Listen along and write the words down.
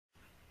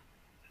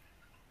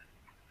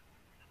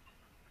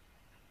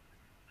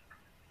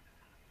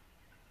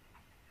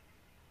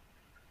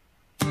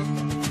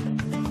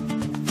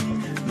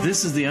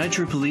This is the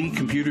IEEE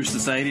Computer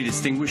Society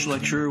Distinguished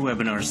Lecturer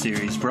webinar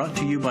series brought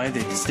to you by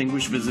the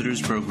Distinguished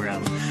Visitors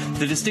Program.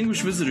 The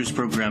Distinguished Visitors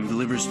Program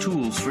delivers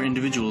tools for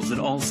individuals at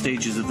all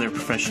stages of their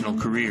professional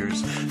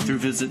careers through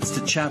visits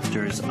to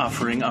chapters,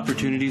 offering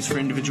opportunities for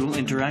individual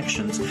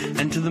interactions,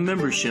 and to the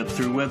membership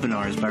through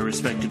webinars by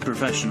respected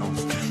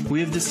professionals. We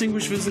have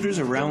distinguished visitors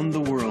around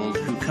the world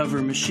who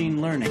cover machine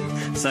learning,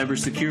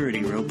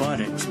 cybersecurity,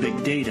 robotics,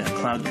 big data,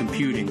 cloud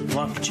computing,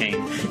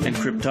 blockchain, and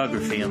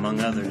cryptography,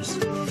 among others.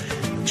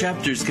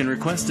 Chapters can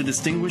request a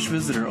distinguished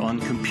visitor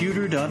on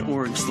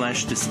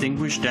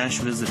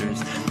computer.org/distinguished-visitors.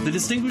 The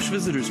Distinguished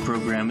Visitors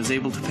Program is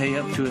able to pay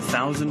up to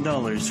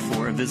 $1,000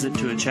 for a visit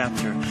to a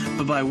chapter,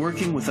 but by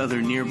working with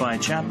other nearby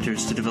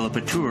chapters to develop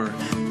a tour,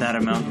 that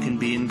amount can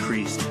be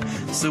increased.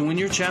 So when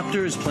your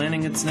chapter is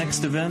planning its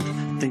next event,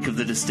 think of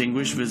the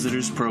Distinguished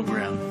Visitors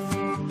Program.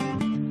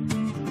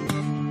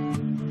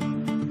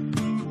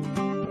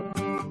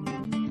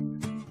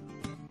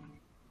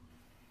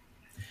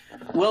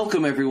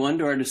 Welcome, everyone,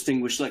 to our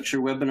Distinguished Lecture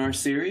webinar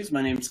series.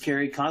 My name is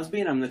Kerry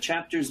Cosby, and I'm the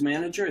Chapters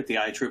Manager at the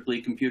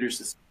IEEE Computer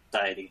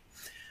Society.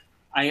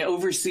 I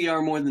oversee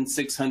our more than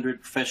 600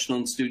 professional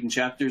and student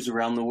chapters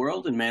around the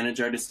world and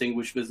manage our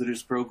Distinguished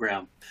Visitors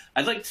Program.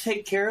 I'd like to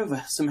take care of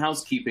some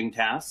housekeeping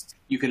tasks.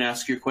 You can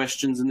ask your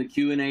questions in the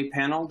Q&A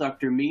panel.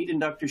 Dr. Mead and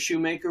Dr.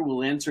 Shoemaker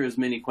will answer as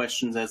many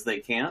questions as they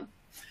can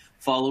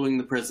following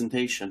the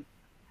presentation.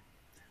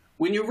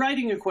 When you're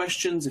writing your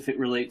questions, if it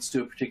relates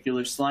to a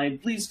particular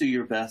slide, please do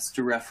your best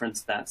to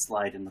reference that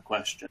slide in the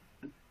question.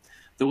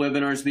 The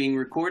webinar is being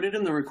recorded,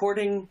 and the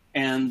recording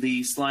and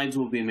the slides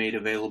will be made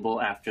available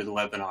after the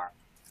webinar.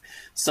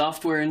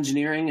 Software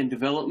engineering and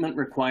development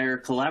require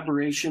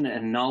collaboration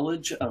and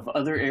knowledge of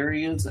other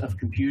areas of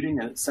computing,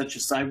 such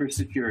as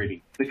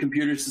cybersecurity. The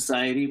Computer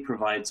Society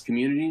provides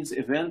communities,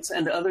 events,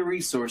 and other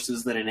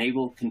resources that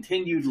enable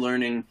continued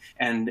learning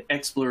and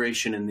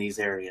exploration in these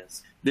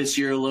areas. This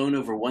year alone,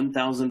 over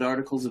 1,000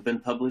 articles have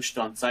been published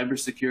on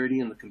cybersecurity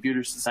in the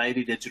Computer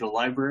Society Digital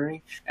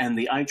Library, and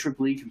the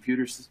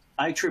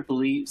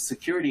IEEE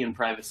Security and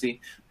Privacy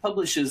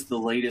publishes the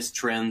latest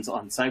trends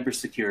on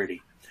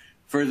cybersecurity.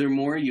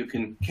 Furthermore, you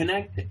can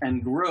connect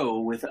and grow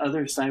with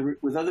other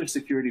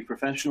security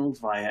professionals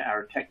via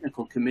our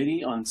technical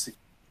committee on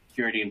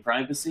security and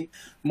privacy.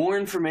 More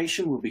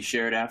information will be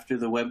shared after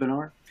the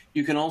webinar.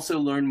 You can also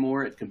learn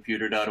more at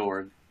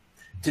computer.org.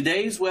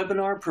 Today's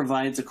webinar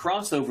provides a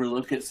crossover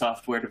look at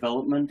software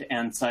development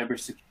and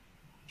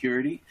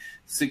cybersecurity,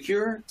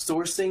 secure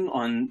sourcing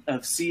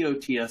of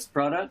COTS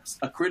products,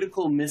 a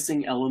critical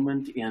missing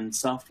element in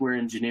software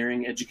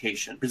engineering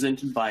education,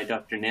 presented by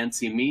Dr.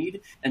 Nancy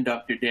Mead and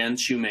Dr. Dan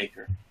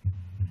Shoemaker.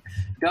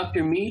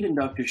 Dr. Mead and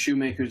Dr.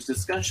 Shoemaker's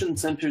discussion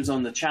centers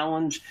on the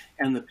challenge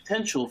and the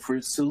potential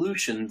for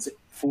solutions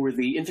for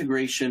the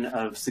integration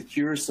of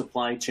secure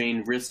supply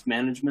chain risk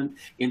management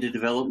into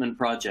development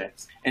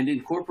projects and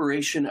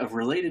incorporation of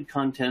related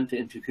content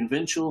into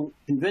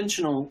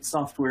conventional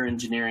software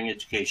engineering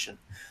education.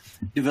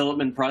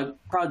 Development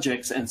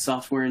projects and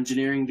software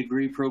engineering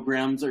degree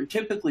programs are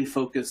typically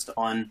focused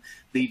on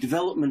the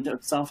development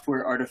of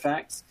software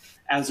artifacts.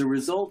 As a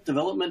result,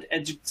 development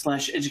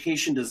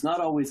education does not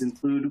always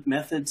include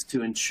methods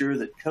to ensure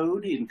that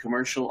code in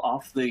commercial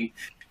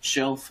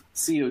off-the-shelf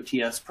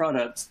COTS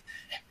products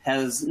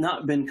has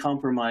not been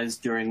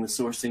compromised during the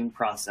sourcing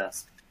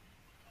process.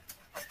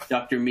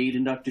 Dr. Mead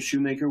and Dr.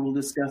 Shoemaker will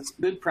discuss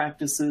good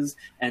practices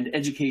and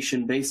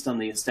education based on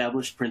the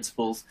established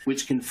principles,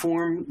 which can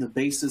form the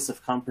basis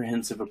of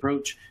comprehensive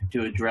approach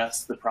to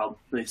address the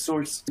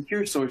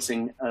secure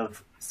sourcing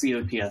of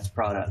COTS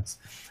products.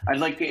 I'd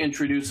like to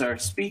introduce our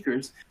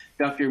speakers.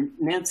 Dr.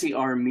 Nancy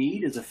R.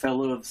 Mead is a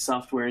fellow of the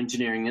Software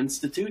Engineering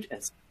Institute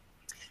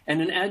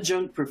and an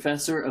adjunct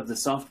professor of the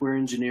software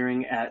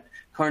engineering at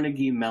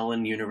Carnegie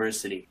Mellon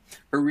University.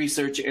 Her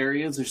research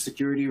areas are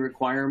security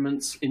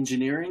requirements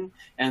engineering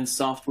and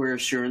software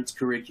assurance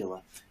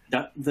curricula.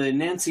 The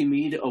Nancy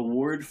Mead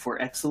Award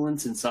for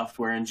Excellence in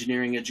Software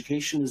Engineering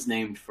Education is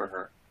named for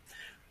her.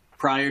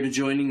 Prior to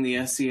joining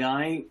the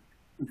SEI,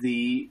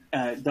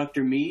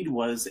 Dr. Mead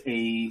was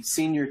a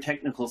senior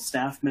technical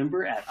staff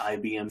member at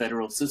IBM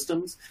Federal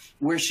Systems,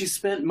 where she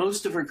spent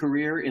most of her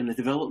career in the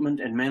development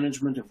and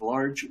management of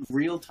large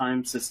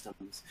real-time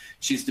systems.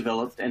 She's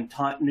developed and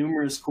taught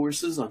numerous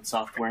courses on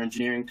software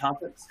engineering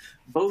topics,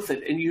 both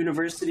at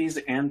universities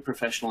and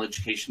professional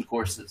education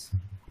courses.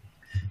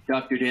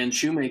 Dr. Dan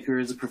Shoemaker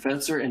is a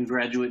professor and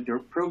graduate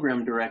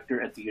program director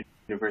at the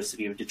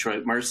University of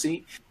Detroit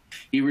Mercy.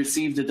 He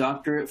received a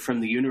doctorate from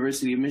the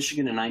University of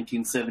Michigan in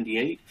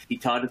 1978. He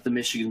taught at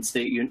Michigan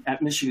State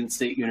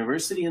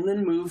University and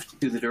then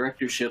moved to the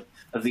directorship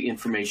of the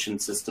Information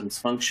Systems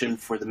Function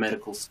for the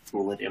medical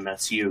school at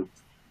MSU.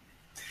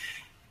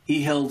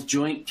 He held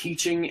joint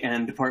teaching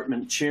and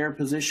department chair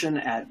position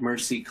at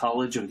Mercy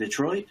College of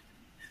Detroit.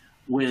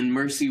 When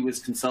Mercy was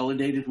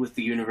consolidated with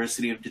the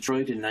University of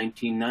Detroit in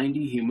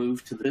 1990, he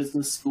moved to the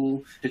business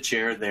school to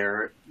chair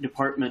their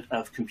Department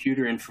of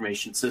Computer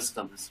Information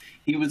Systems.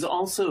 He was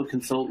also a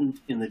consultant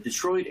in the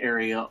Detroit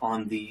area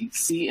on the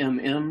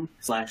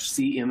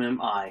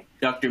CMM/CMMI.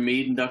 Dr.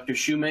 Mead and Dr.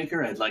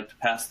 Shoemaker, I'd like to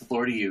pass the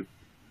floor to you.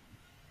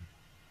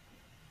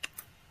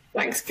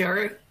 Thanks,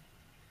 Gary.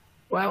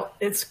 Well,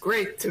 it's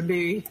great to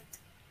be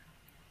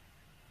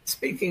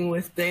speaking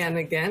with Dan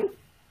again.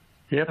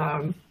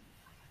 Yep.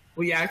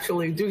 We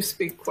actually do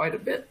speak quite a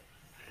bit.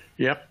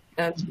 Yep.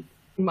 And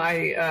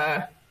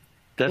my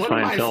that's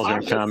my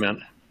indulgent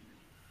comment.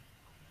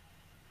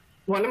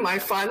 One of my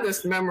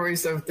fondest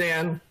memories of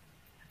Dan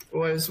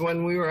was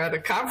when we were at a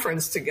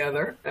conference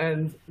together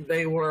and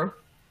they were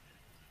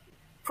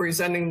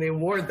presenting the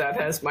award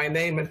that has my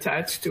name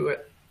attached to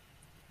it.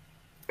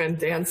 And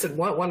Dan said,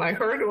 well, when I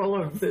heard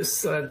all of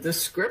this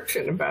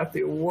description about the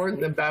award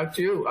and about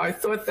you, I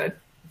thought that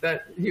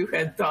you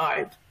had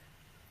died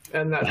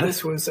and that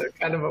this was a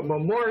kind of a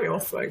memorial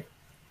thing.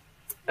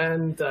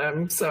 And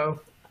so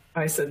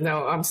I said,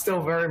 no, I'm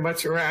still very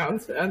much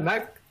around. And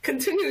that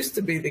continues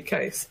to be the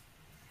case.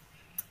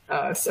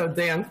 So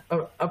Dan,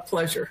 a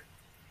pleasure.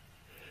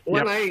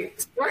 When I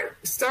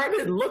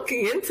started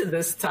looking into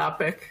this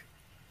topic,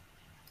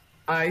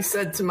 I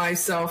said to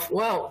myself,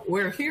 well,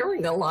 we're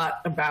hearing a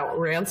lot about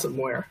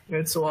ransomware.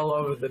 It's all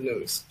over the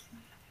news.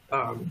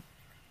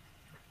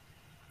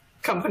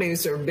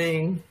 Companies are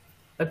being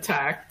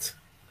attacked.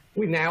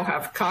 We now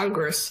have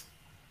Congress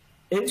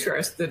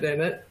interested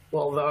in it,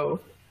 although,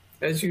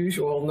 as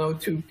usual, no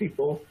two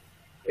people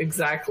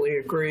exactly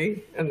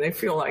agree, and they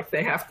feel like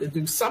they have to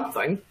do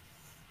something.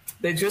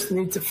 They just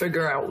need to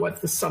figure out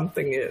what the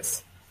something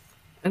is.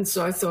 And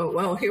so I thought,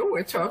 well, here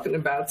we're talking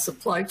about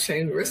supply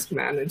chain risk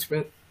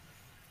management.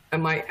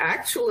 Am I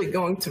actually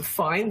going to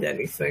find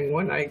anything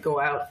when I go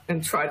out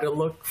and try to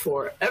look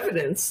for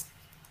evidence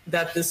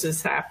that this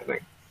is happening?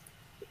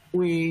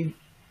 We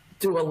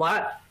do a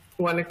lot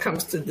when it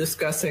comes to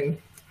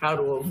discussing how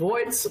to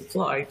avoid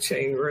supply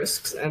chain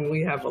risks, and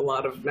we have a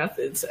lot of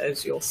methods,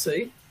 as you'll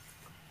see.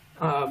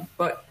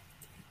 But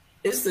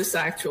is this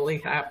actually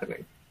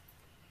happening?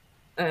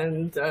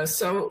 And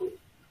so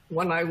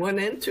when I went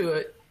into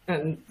it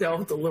and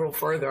delved a little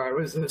further, I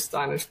was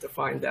astonished to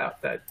find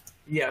out that,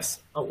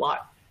 yes, a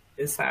lot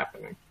is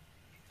happening.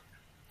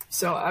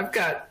 So I've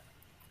got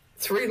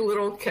 3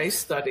 little case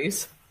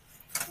studies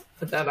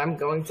that I'm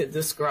going to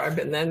describe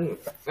and then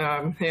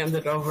hand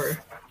it over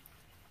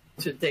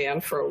to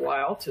Dan for a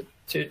while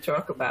to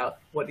talk about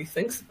what he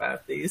thinks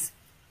about these.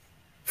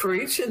 For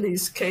each of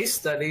these case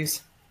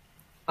studies,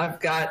 I've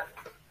got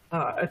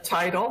a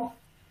title,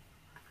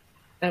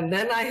 and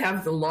then I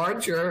have the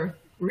larger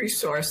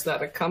resource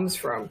that it comes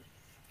from.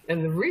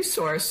 And the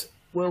resource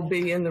will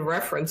be in the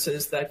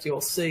references that you'll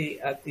see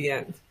at the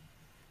end.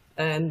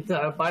 And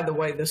by the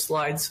way, the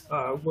slides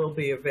will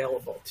be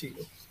available to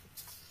you.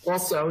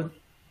 Also,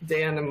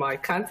 Dan and my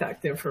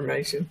contact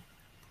information,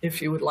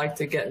 if you would like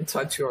to get in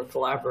touch or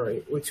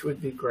collaborate, which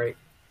would be great.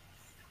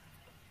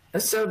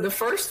 So the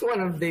first one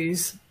of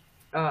these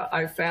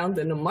I found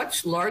in a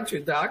much larger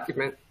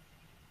document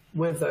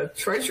with a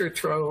treasure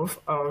trove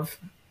of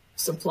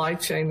supply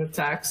chain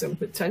attacks and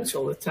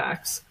potential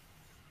attacks.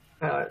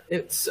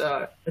 It's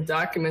a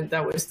document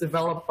that was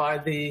developed by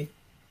the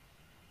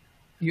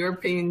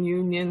European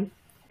Union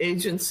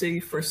Agency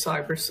for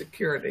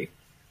Cybersecurity.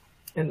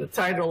 And the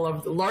title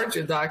of the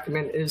larger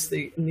document is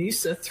the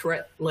NISA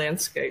Threat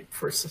Landscape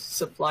for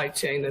Supply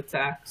Chain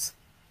Attacks.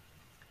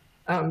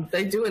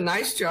 They do a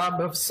nice job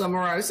of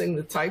summarizing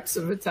the types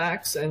of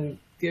attacks and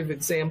give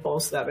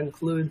examples that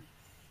include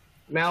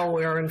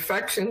malware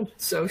infection,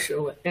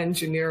 social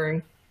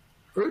engineering,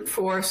 brute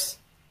force,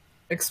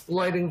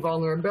 exploiting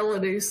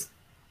vulnerabilities,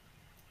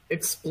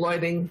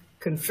 exploiting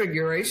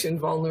configuration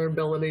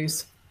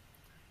vulnerabilities,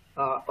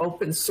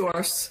 open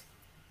source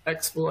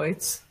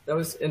exploits.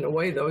 Those, in a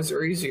way, those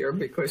are easier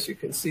because you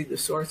can see the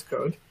source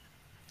code,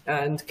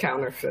 and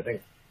counterfeiting.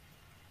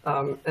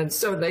 And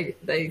so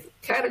they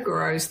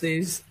categorize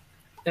these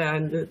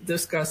and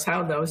discuss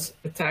how those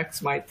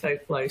attacks might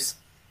take place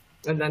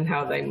and then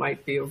how they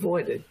might be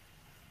avoided.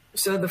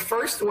 So the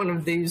first one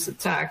of these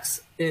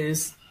attacks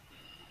is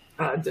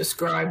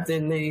described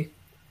in the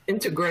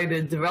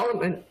integrated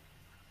development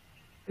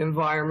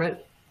environment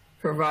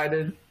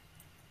provided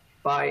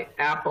by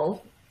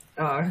Apple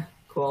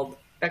called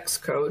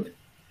Xcode.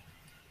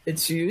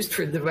 It's used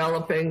for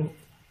developing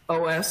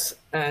OS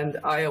and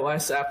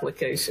iOS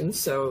applications,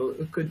 so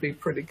it could be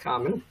pretty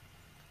common.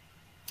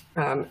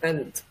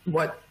 And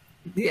what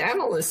the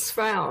analysts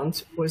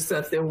found was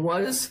that there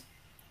was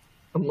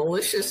a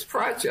malicious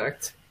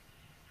project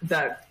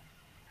that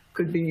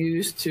could be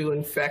used to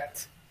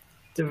infect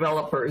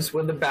developers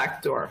with a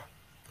backdoor.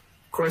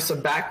 Of course, a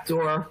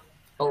backdoor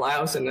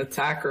allows an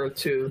attacker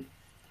to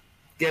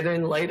get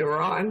in later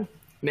on,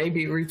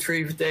 maybe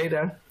retrieve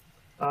data,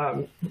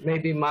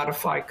 maybe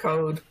modify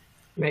code,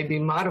 maybe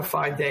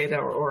modify data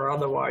or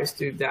otherwise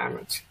do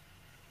damage.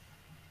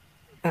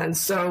 And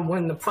so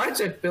when the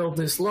project build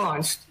is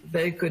launched,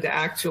 they could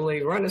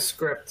actually run a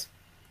script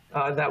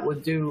that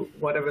would do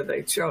whatever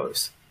they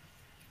chose.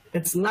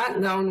 It's not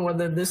known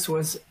whether this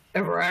was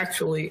ever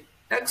actually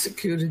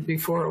executed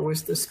before it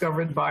was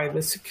discovered by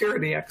the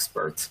security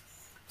experts.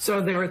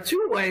 So there are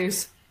two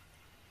ways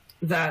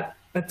that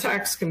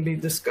attacks can be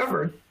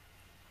discovered,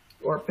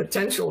 or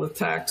potential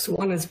attacks.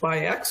 One is by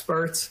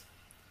experts,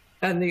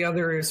 and the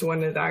other is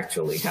when it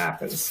actually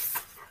happens.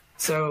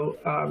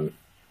 So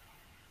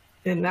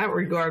in that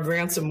regard,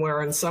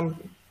 ransomware in some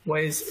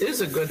ways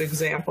is a good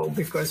example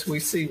because we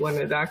see when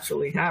it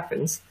actually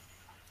happens.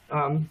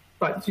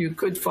 But you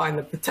could find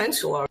the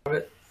potential of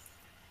it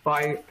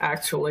by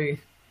actually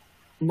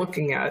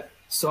looking at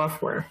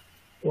software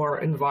or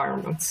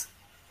environments.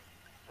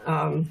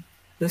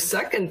 The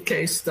second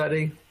case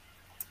study,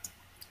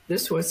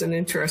 this was an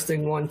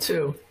interesting one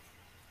too,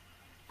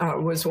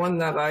 was one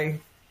that I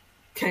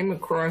came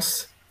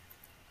across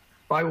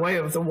by way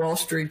of the Wall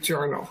Street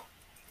Journal.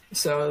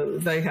 So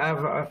they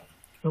have a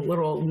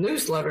little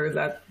newsletter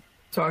that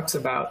talks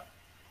about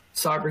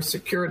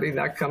cybersecurity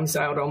that comes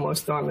out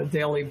almost on a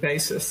daily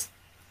basis.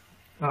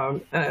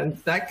 And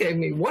that gave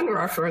me one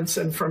reference,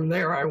 and from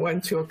there I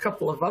went to a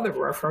couple of other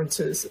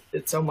references.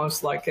 It's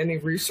almost like any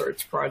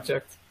research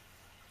project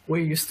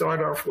where you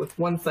start off with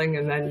one thing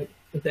and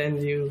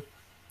then you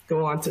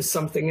go on to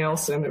something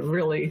else, and it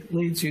really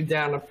leads you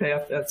down a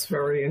path that's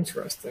very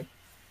interesting.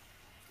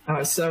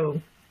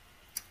 So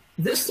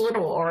this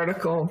little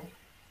article,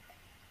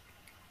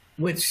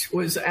 which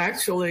was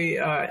actually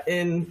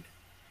in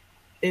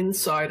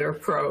Insider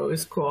Pro,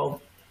 is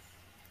called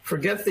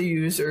 "Forget the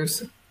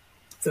Users,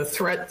 the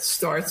Threat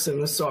Starts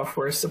in the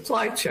Software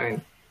Supply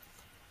Chain."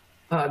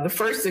 The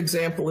first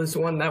example is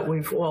one that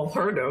we've all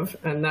heard of,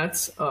 and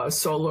that's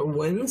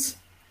SolarWinds.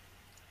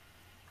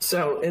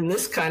 So in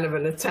this kind of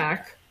an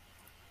attack,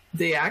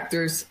 the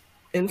actors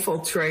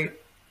infiltrate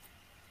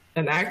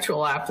an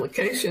actual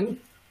application,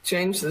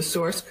 change the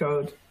source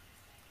code,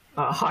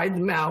 hide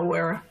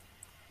malware,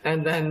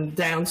 and then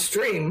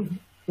downstream,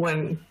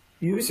 when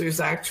users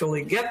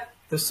actually get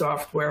the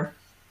software,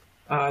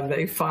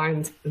 they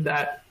find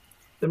that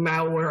the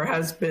malware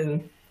has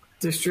been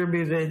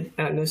distributed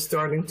and is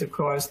starting to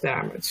cause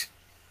damage.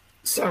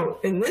 So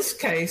in this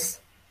case,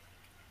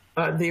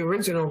 the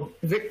original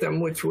victim,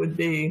 which would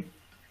be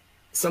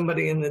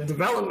somebody in the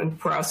development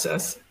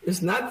process,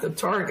 is not the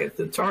target.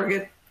 The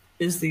target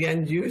is the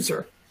end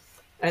user.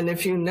 And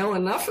if you know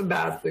enough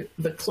about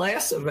the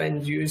class of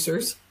end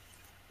users,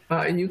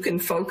 you can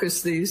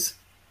focus these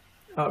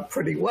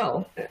pretty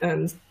well.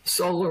 And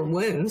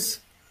SolarWinds,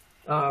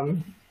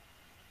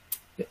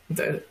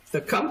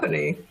 the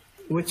company,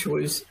 which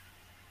was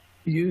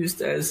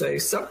used as a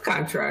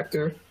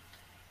subcontractor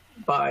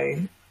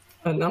by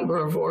a number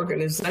of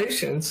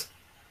organizations,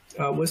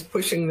 was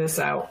pushing this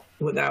out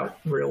without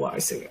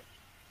realizing it.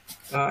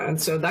 And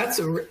so that's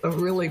a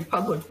really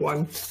public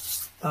one,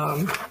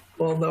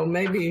 although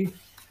maybe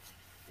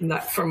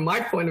not, from my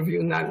point of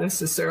view, not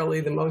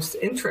necessarily the most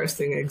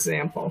interesting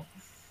example.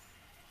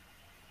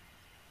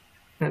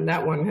 And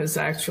that one has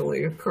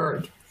actually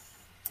occurred.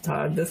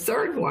 The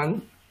third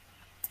one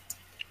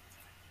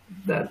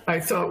that I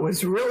thought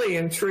was really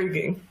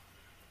intriguing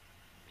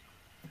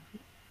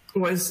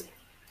was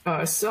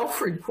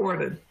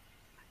self-reported.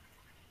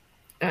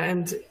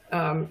 And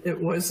it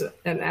was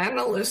an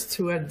analyst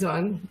who had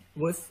done,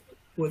 with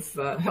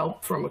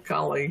help from a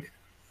colleague,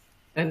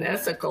 an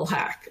ethical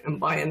hack. And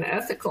by an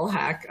ethical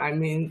hack, I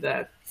mean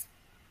that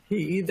he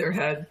either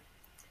had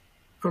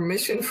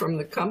permission from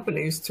the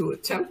companies to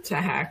attempt to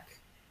hack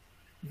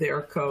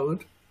their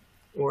code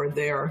or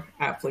their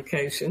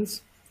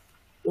applications,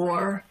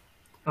 or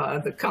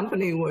the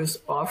company was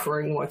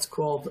offering what's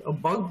called a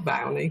bug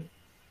bounty,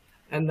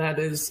 and that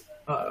is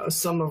a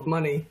sum of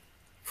money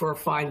for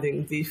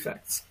finding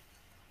defects.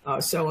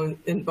 So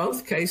in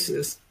both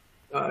cases,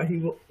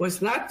 he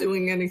was not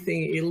doing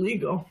anything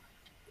illegal,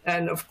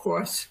 and of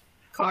course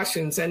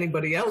cautions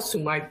anybody else who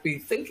might be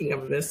thinking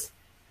of this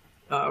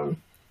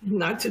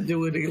not to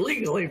do it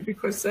illegally,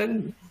 because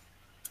then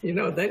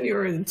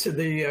you're into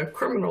the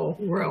criminal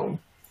realm.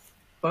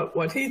 But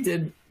what he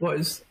did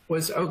was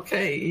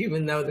okay,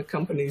 even though the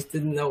companies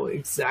didn't know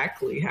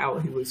exactly how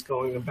he was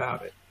going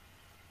about it.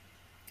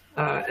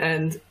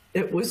 And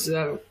it was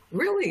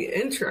really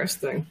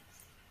interesting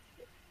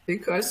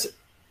because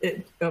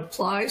it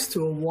applies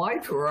to a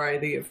wide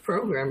variety of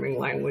programming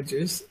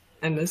languages,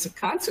 and as a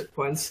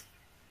consequence,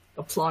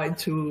 applied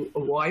to a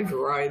wide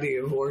variety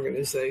of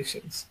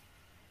organizations.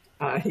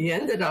 He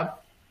ended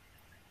up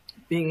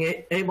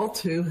being able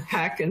to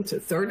hack into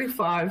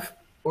 35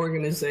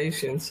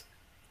 organizations,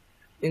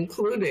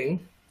 including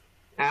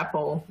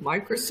Apple,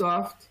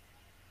 Microsoft,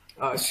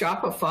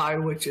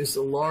 Shopify, which is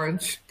a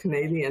large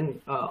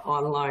Canadian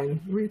online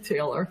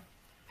retailer,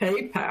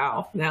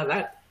 PayPal. Now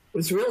that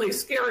was really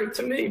scary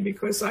to me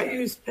because I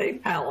use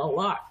PayPal a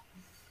lot.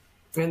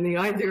 And the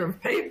idea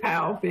of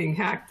PayPal being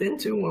hacked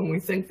into, when we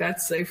think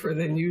that's safer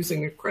than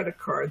using a credit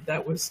card,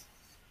 that was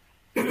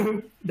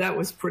that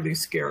was pretty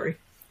scary.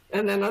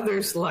 And then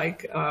others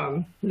like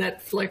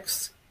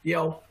Netflix,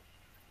 Yelp,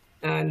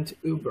 and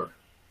Uber.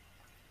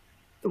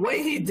 The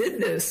way he did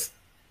this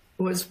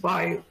was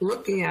by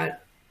looking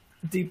at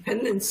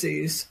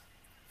dependencies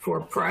for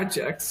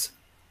projects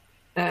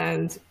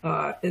and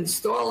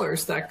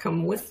installers that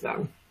come with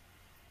them.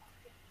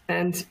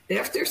 And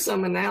after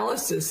some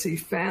analysis, he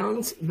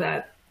found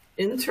that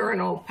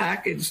internal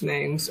package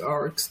names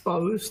are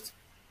exposed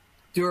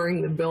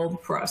during the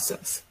build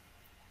process.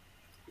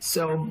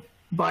 So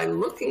by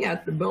looking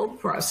at the build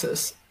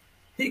process,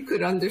 he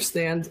could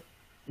understand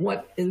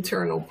what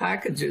internal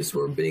packages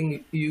were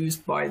being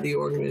used by the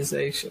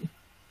organization.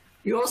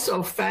 He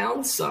also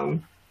found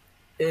some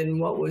in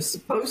what was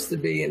supposed to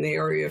be an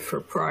area for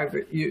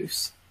private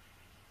use.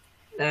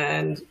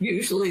 And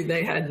usually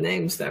they had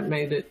names that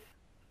made it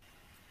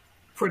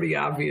pretty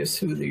obvious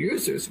who the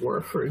users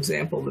were. For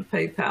example, the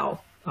PayPal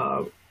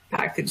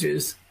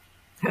packages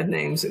had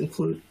names that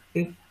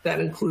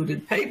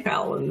included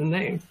PayPal in the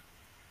name.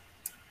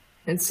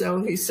 And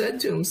so he said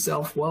to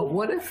himself, well,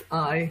 what if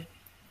I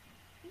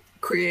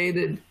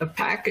created a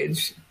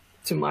package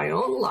to my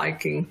own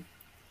liking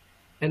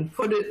and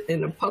put it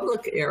in a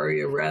public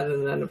area rather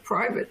than a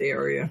private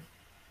area?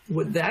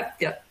 Would that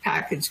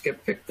package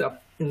get picked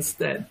up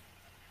instead?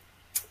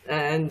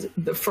 And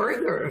the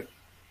further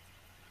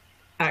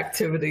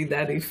activity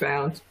that he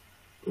found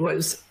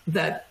was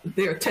that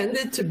there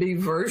tended to be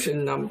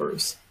version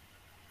numbers.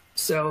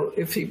 So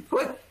if he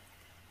put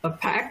a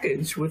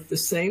package with the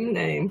same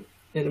name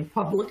in a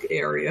public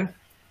area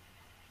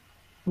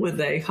with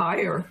a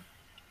higher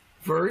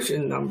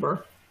version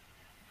number,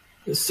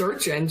 the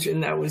search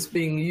engine that was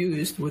being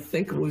used would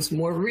think it was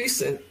more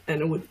recent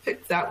and it would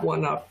pick that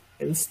one up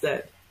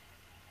instead.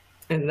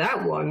 And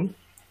that one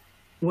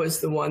was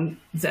the one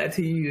that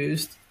he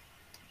used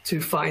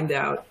to find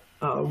out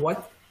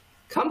what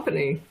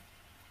company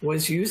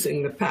was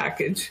using the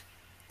package.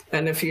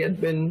 And if he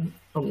had been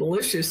a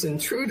malicious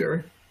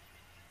intruder,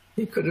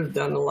 he could have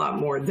done a lot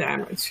more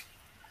damage.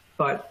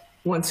 But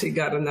once he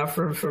got enough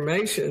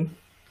information,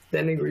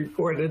 then he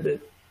reported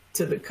it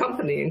to the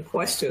company in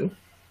question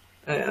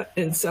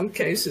in some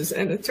cases.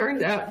 And it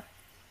turned out,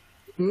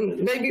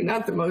 maybe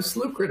not the most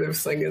lucrative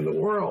thing in the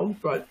world,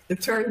 but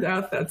it turned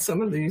out that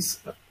some of these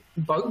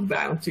bug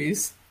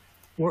bounties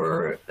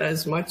were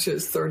as much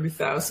as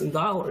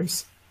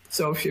 $30,000.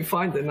 So if you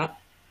find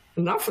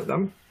enough of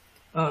them,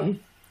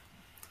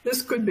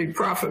 this could be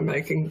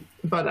profit-making,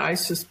 but I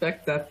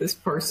suspect that this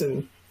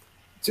person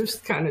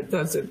just kind of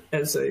does it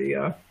as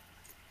a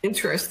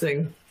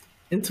interesting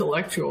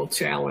intellectual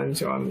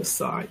challenge on the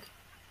side.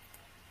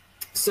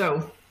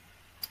 So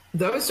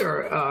those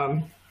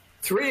are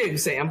 3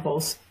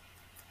 examples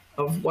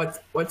of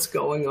what's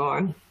going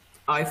on.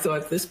 I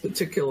thought this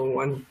particular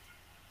one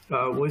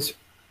was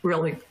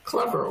really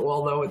clever,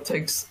 although it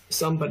takes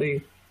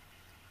somebody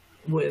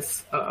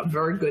with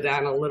very good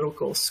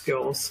analytical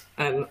skills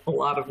and a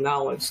lot of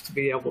knowledge to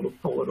be able to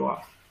pull it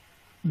off.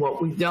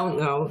 What we don't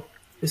know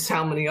is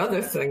how many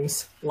other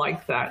things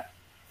like that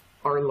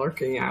are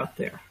lurking out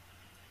there.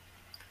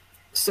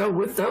 So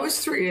with those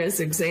 3 as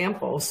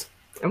examples,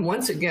 and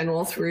once again,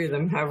 all 3 of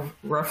them have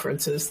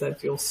references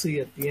that you'll see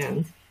at the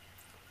end,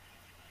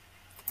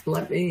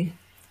 let me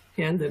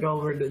hand it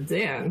over to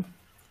Dan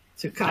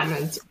to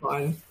comment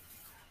on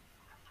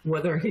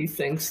whether he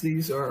thinks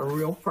these are a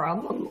real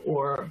problem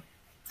or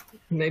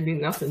maybe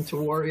nothing to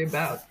worry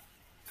about,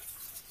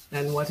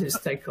 and what his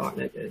take on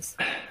it is.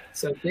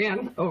 So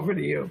Dan, over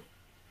to you.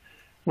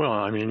 Well,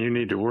 I mean, you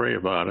need to worry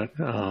about it.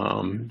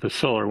 The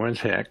SolarWinds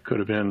hack could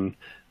have been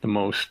the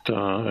most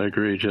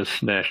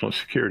egregious national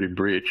security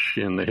breach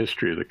in the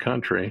history of the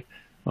country,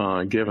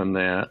 given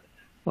that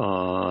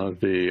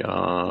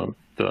the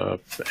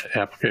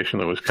application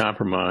that was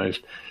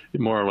compromised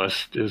more or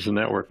less is a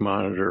network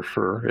monitor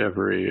for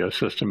every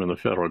system in the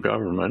federal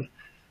government.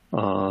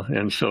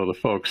 And so the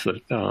folks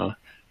that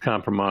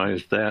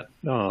compromised that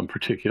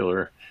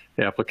particular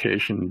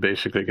application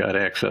basically got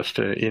access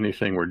to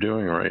anything we're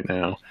doing right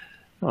now.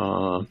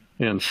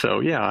 And so,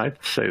 yeah,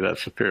 I'd say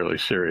that's a fairly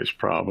serious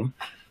problem.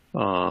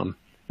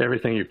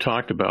 Everything you've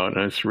talked about,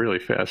 and it's really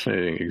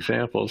fascinating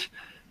examples,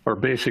 are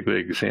basically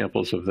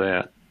examples of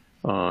that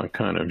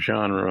kind of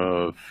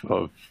genre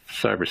of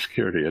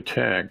cybersecurity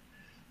attack.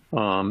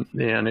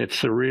 And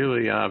it's a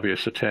really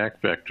obvious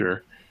attack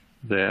vector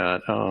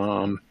that,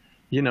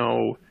 you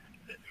know,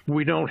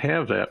 we don't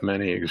have that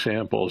many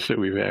examples that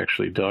we've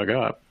actually dug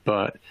up.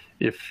 But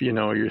if, you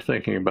know, you're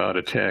thinking about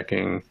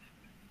attacking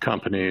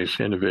companies,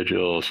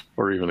 individuals,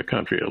 or even the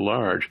country at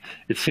large,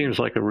 it seems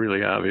like a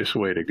really obvious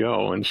way to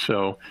go. And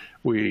so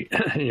we,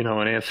 you know,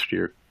 in answer to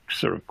your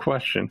sort of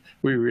question,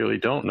 we really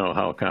don't know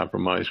how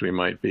compromised we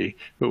might be,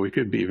 but we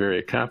could be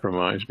very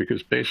compromised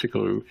because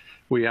basically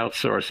we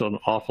outsource an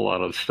awful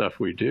lot of the stuff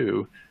we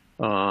do.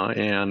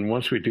 And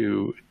once we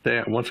do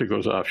that, once it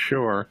goes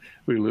offshore,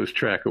 we lose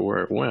track of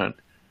where it went.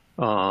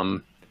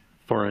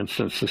 For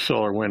instance, the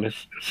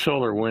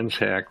SolarWinds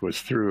hack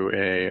was through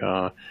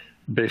a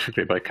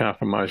basically by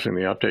compromising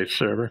the update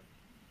server.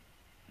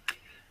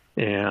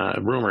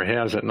 And rumor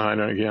has it,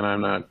 and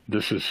again,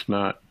 this is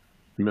not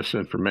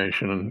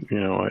misinformation. You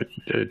know,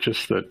 it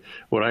just that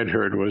what I'd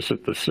heard was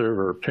that the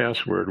server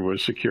password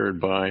was secured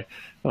by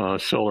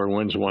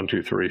SolarWinds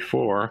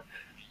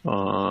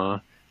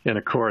 123.4, and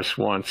of course,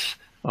 once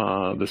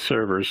the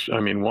servers,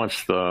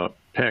 once the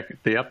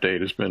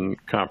update has been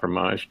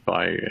compromised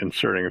by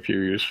inserting a few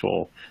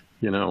useful,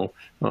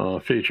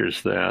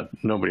 features that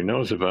nobody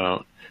knows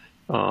about,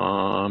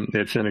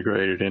 it's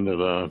integrated into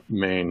the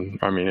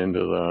into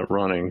the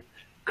running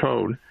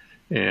code.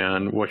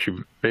 And what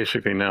you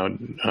basically now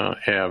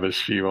have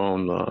is you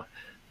own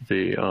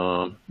the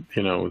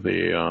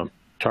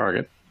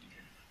target.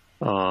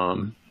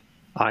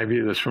 I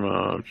view this from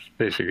a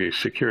basically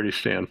security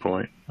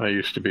standpoint. I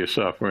used to be a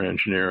software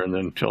engineer, and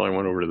then until I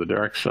went over to the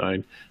dark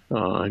side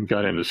and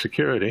got into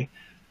security.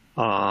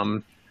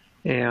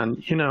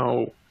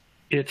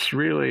 It's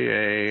really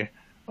a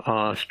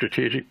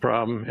strategic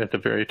problem at the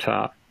very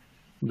top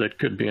that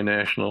could be a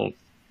national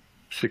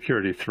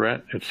security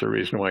threat. It's the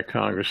reason why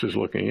Congress is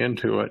looking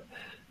into it,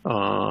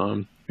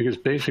 because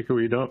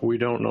basically we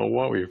don't know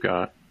what we've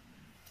got.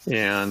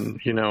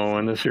 And,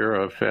 in this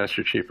era of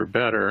faster, cheaper,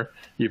 better,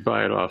 you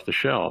buy it off the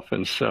shelf.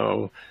 And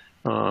so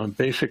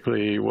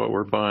basically what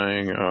we're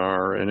buying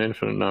are an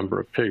infinite number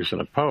of pigs in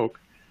a poke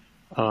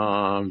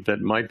that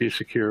might be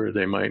secure,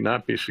 they might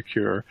not be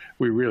secure.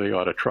 We really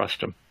ought to trust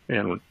them.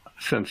 And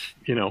since,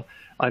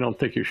 I don't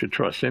think you should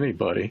trust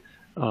anybody,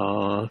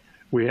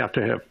 we have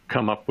to have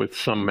come up with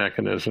some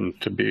mechanism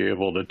to be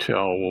able to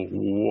tell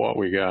what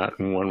we got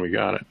and when we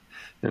got it.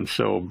 And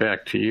so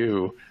back to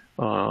you,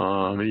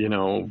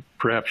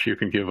 perhaps you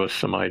can give us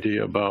some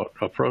idea about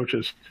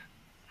approaches.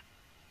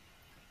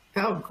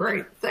 Oh,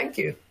 great. Thank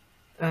you.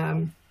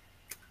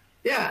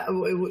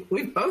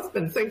 We've both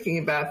been thinking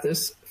about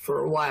this for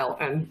a while.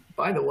 And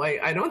by the way,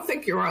 I don't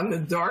think you're on the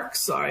dark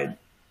side,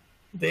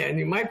 Dan.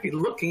 You might be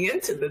looking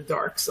into the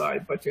dark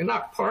side, but you're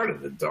not part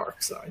of the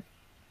dark side.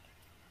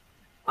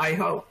 I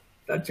hope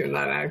that you're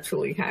not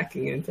actually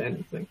hacking into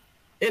anything.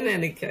 In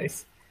any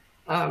case,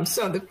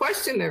 so the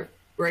question that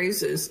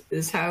raises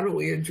is, how do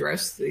we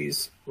address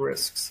these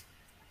risks?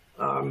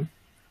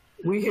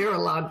 We hear a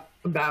lot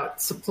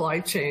about supply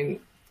chain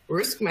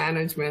risk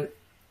management.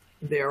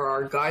 There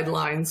are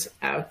guidelines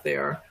out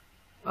there.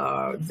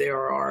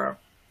 There are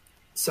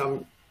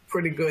some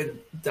pretty good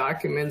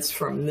documents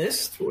from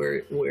NIST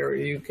where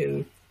you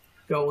can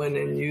go in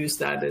and use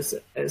that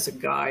as a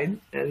guide.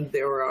 And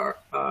there are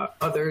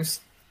other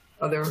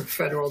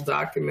federal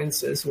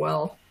documents as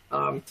well.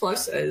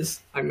 Plus, as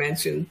I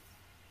mentioned,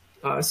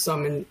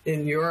 some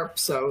in Europe.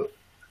 So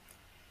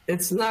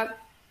it's not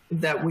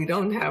that we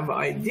don't have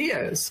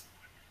ideas.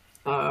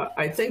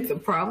 I think the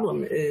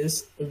problem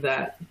is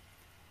that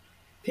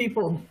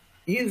people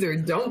either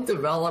don't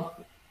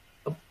develop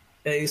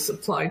a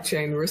supply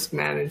chain risk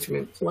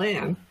management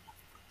plan,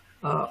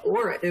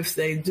 or if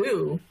they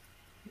do,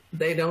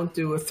 they don't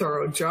do a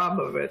thorough job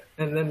of it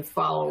and then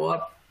follow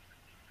up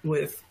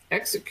with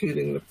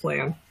executing the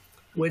plan,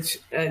 which,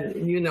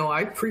 and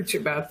I preach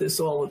about this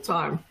all the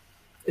time,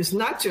 is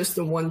not just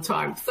a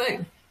one-time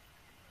thing.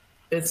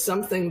 It's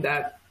something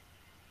that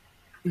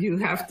you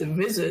have to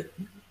visit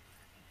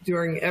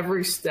during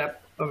every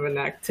step of an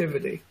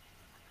activity.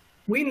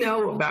 We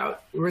know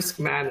about risk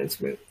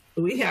management.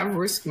 We have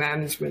risk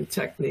management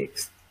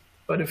techniques.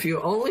 But if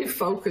you only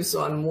focus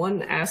on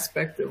one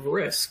aspect of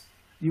risk,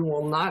 you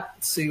will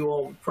not see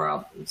all the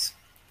problems.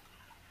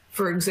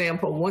 For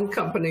example, one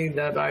company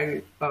that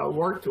I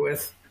worked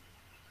with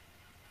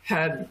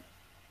had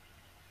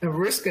a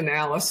risk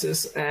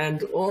analysis,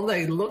 and all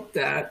they looked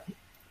at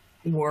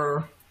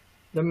were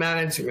the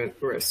management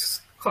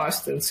risks,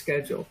 cost and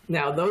schedule.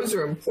 Now, those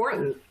are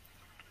important,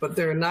 but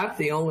they're not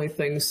the only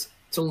things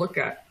to look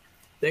at.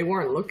 They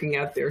weren't looking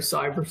at their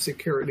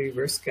cybersecurity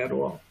risk at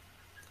all.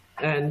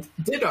 And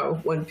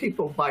ditto, when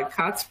people buy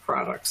COTS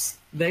products,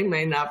 they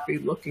may not be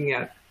looking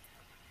at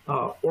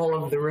all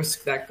of the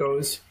risk that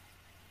goes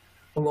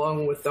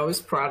along with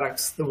those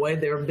products, the way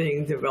they're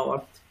being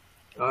developed,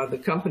 the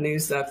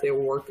companies that they're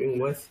working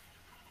with,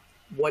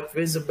 what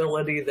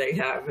visibility they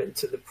have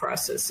into the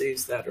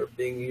processes that are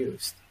being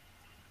used.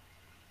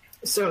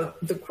 So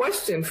the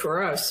question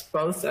for us,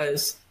 both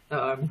as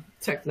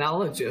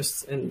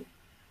technologists and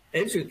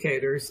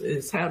educators,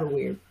 is how do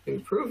we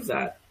improve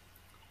that?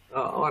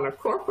 On a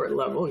corporate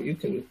level, you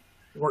can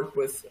work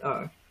with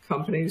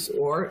companies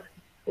or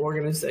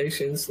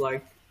organizations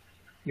like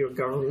your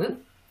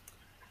government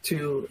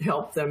to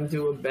help them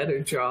do a better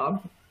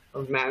job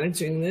of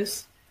managing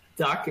this,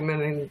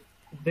 documenting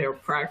their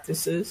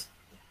practices,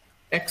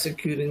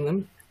 executing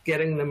them,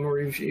 getting them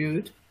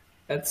reviewed,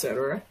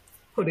 etc.,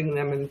 putting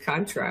them in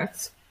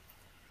contracts.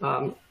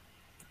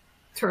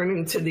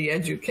 Turning to the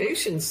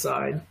education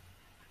side,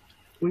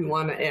 we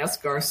want to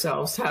ask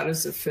ourselves, how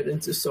does it fit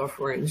into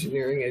software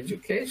engineering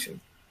education?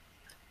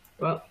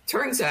 Well,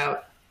 turns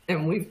out,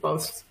 and we've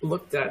both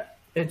looked at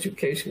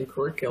education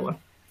curricula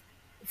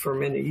for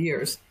many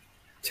years,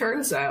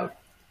 turns out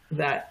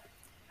that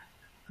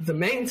the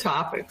main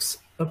topics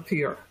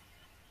appear.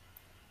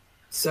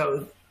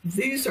 So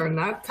these are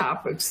not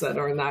topics that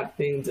are not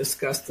being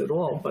discussed at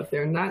all, but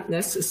they're not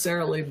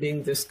necessarily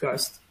being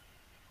discussed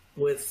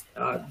with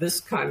this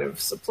kind of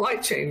supply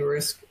chain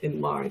risk in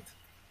mind.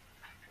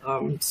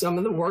 Some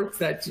of the work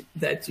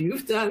that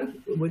you've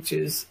done, which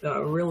is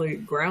really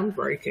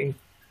groundbreaking,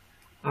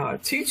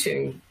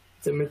 teaching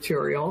the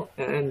material,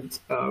 and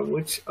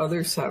which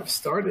others have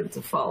started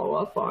to follow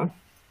up on,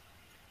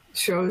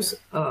 shows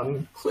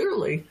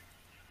clearly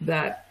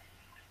that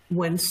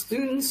when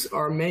students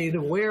are made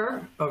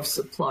aware of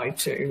supply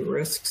chain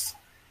risks,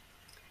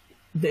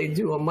 they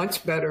do a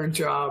much better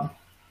job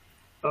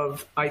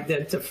of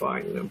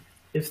identifying them.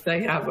 If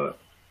they have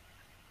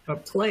a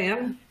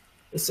plan,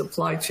 a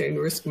supply chain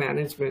risk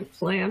management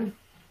plan,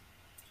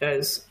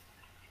 as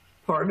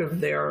part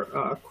of their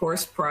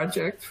course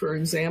project, for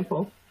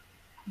example,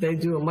 they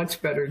do a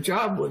much better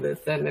job with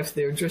it than if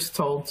they're just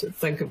told to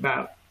think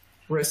about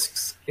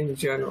risks in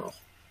general.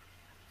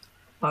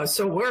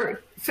 So where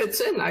it fits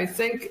in, I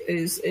think,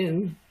 is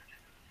in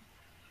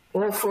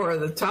all four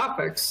of the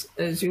topics.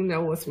 As you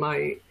know, with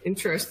my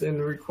interest in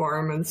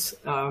requirements,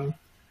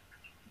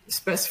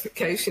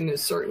 specification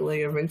is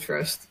certainly of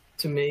interest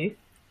to me.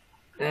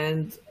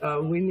 And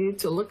we need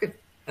to look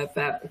at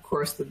that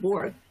across the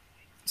board.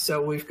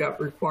 So we've got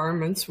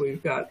requirements,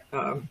 we've got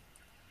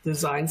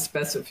design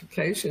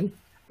specification,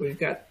 we've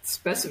got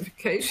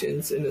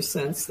specifications in a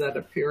sense that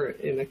appear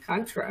in a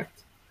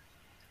contract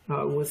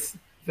with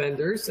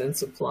vendors and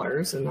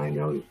suppliers, and I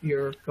know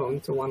you're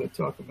going to want to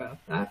talk about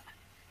that.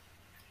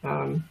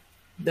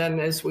 Then,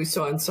 as we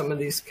saw in some of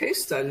these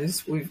case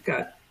studies, we've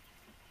got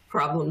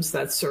problems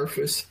that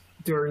surface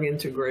during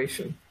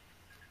integration.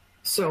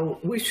 So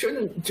we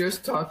shouldn't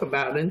just talk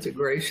about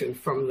integration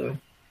from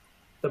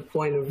the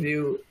point of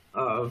view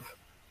of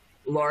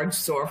large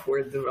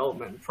software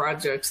development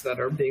projects that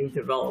are being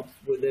developed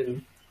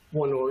within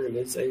one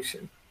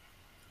organization.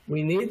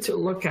 We need to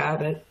look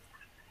at it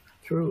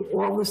through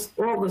all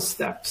the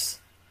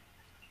steps.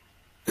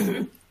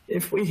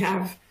 If we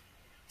have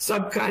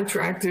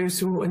subcontractors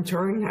who in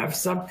turn have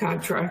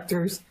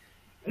subcontractors,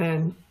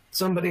 and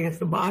somebody at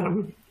the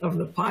bottom of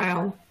the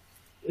pile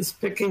is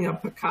picking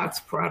up a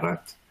COTS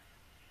product,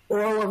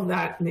 all of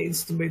that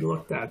needs to be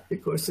looked at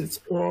because it's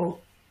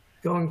all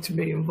going to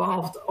be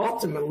involved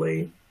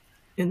ultimately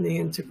in the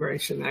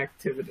integration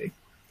activity.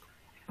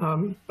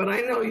 But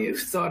I know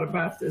you've thought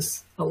about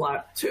this a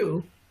lot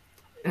too,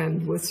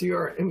 and with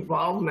your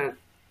involvement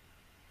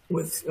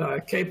with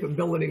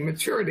capability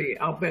maturity,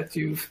 I'll bet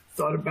you've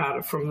thought about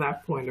it from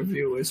that point of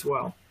view as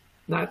well.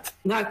 Not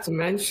to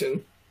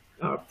mention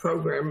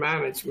program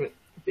management,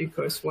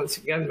 because once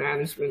again,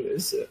 management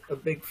is a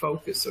big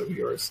focus of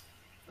yours.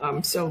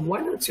 So why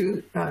don't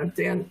you,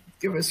 Dan,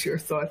 give us your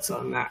thoughts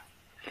on that?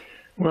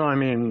 Well, I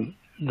mean,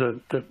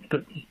 the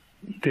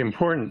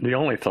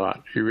only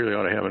thought you really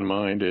ought to have in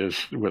mind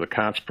is with a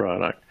COTS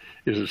product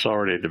is it's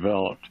already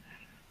developed.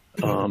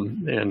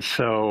 And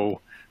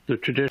so the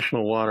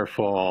traditional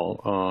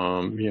waterfall,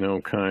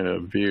 kind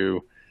of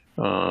view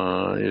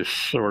is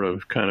sort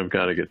of kind of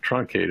got to get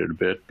truncated a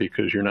bit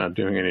because you're not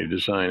doing any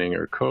designing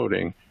or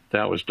coding.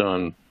 That was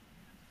done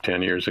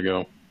 10 years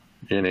ago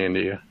in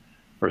India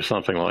or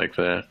something like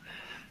that.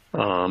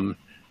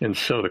 And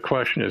so the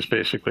question is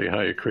basically how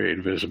you create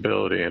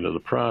visibility into the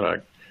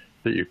product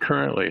that you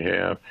currently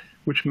have,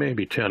 which may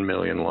be 10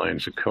 million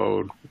lines of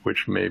code,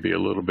 which may be a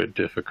little bit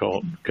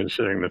difficult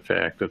considering the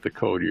fact that the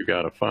code you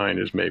got to find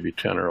is maybe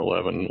 10 or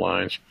 11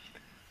 lines.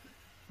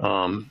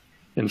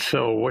 And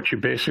so what you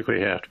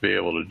basically have to be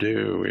able to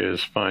do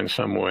is find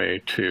some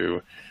way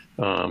to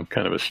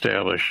kind of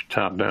establish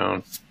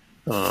top-down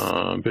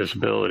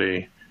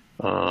visibility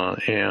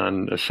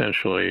and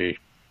essentially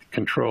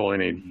control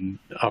any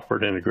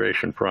upward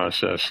integration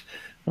process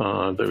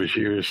that was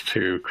used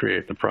to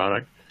create the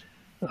product.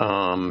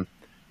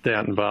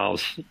 That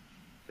involves,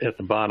 at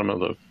the bottom of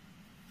the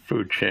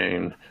food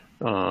chain,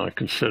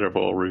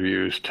 considerable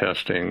reviews,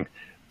 testing,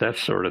 that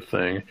sort of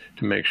thing,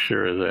 to make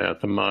sure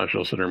that the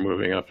modules that are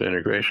moving up the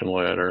integration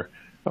ladder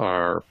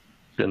are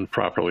been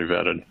properly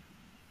vetted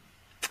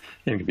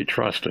and can be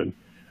trusted.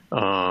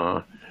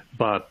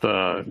 But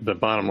the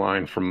bottom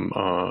line from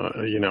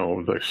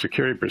the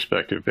security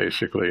perspective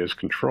basically is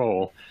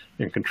control,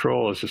 and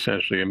control is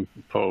essentially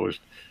imposed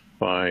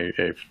by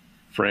a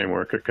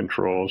framework of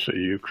controls that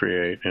you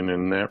create, and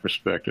in that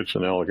respect, it's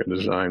an elegant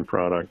design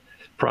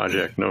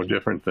project, no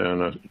different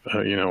than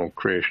a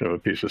creation of a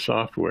piece of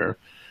software.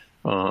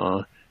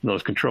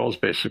 Those controls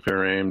basically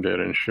are aimed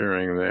at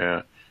ensuring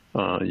that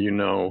at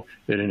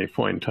any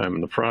point in time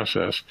in the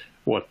process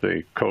what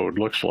the code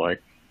looks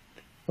like,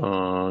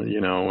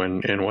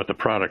 and what the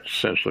product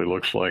essentially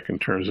looks like in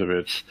terms of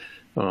its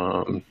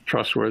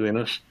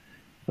trustworthiness,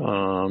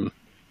 and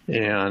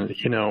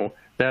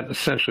that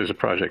essentially is a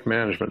project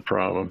management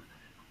problem.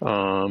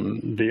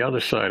 The other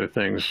side of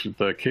things,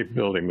 the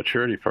capability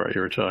maturity part you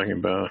were talking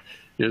about,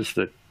 is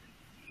that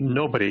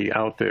nobody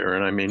out there,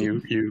 and I mean,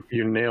 you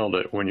nailed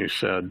it when you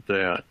said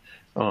that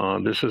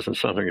this isn't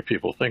something that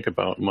people think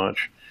about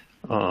much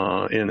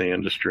in the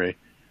industry.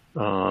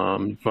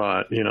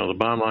 But, the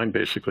bottom line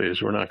basically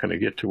is we're not going to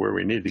get to where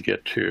we need to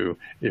get to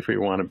if we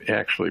want to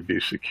actually be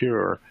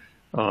secure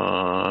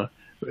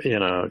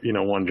in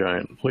a, one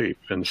giant leap.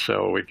 And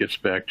so it gets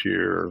back to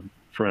your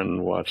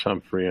friend Watts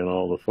Humphrey and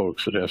all the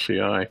folks at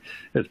SEI at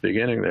the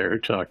beginning there who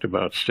talked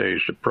about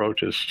staged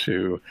approaches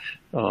to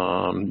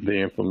the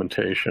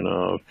implementation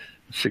of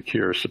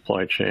secure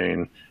supply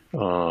chain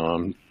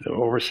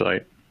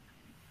oversight.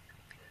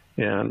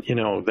 And,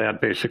 that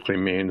basically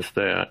means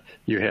that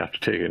you have to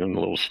take it in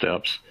little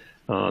steps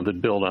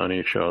that build on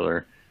each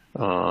other.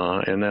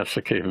 And that's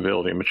the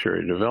capability of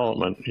maturity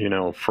development,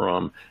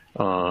 from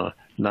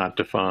not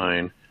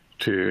define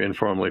to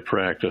informally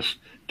practice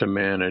to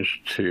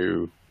manage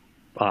to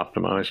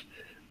optimize.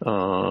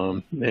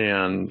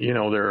 And,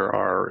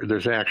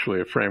 there's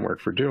actually a framework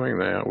for doing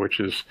that, which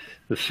is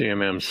the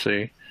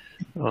CMMC.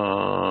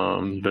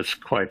 That's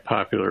quite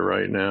popular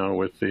right now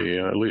with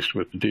at least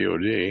with the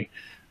DoD.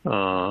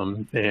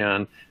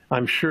 And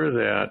I'm sure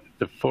that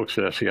the folks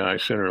at SEI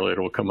sooner or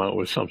later will come out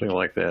with something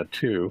like that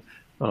too.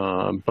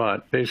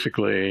 But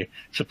basically,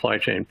 supply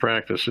chain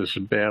practice is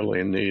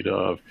badly in need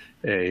of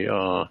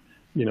a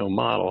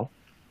model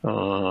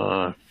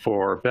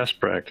for best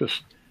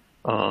practice.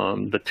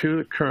 The two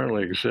that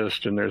currently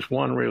exist, and there's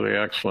one really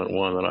excellent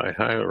one that I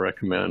highly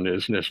recommend,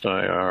 is NIST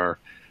IR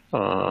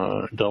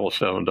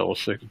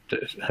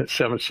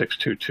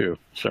 7622.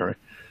 Sorry.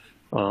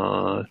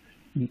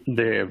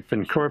 They have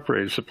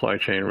incorporated supply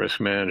chain risk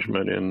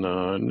management in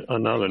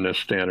another NIST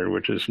standard,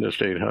 which is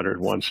NIST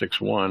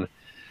 800-161.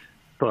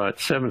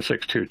 But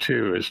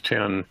 7622 is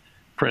 10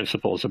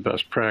 principles of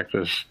best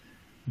practice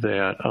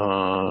that,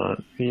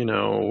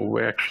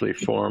 actually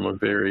form a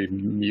very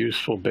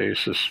useful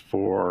basis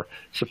for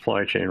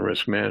supply chain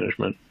risk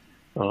management.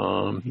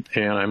 And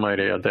I might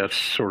add, that's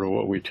sort of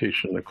what we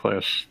teach in the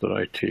class that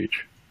I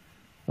teach.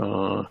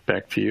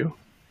 Back to you.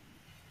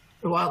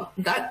 Well,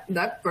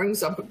 that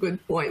brings up a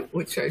good point,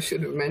 which I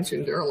should have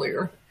mentioned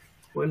earlier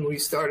when we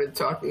started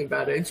talking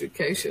about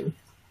education.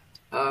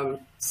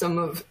 Some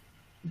of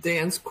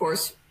Dan's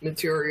course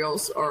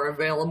materials are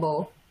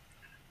available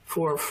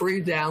for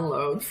free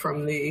download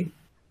from the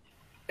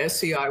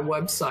SEI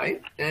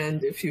website.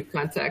 And if you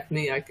contact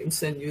me, I can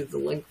send you the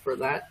link for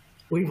that.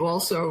 We've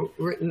also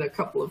written a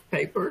couple of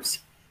papers.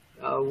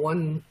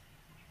 One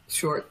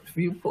short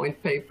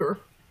viewpoint paper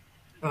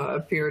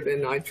appeared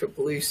in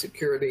IEEE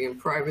Security and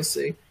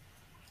Privacy.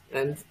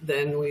 And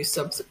then we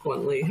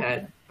subsequently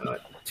had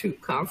two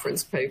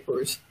conference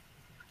papers.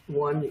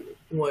 One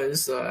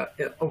was a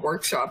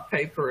workshop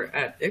paper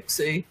at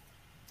ICSI,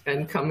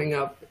 and coming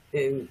up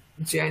in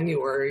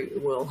January,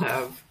 we'll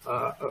have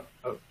a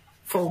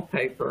full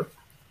paper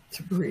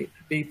to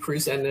be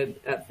presented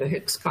at the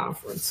Hicks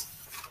conference.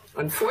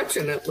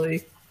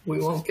 Unfortunately, we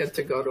won't get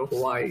to go to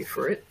Hawaii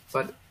for it,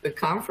 but the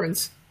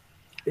conference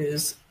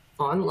is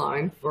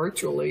online,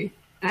 virtually,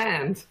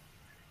 and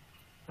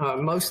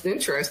most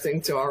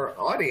interesting to our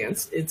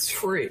audience, it's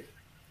free.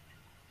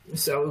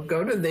 So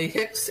go to the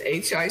Hicks,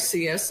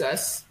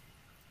 HICSS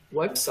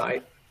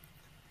website.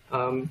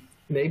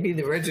 Maybe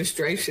the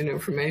registration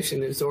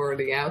information is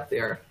already out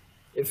there.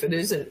 If it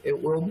isn't,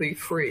 it will be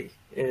free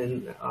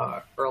in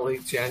early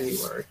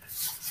January.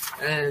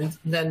 And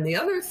then the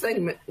other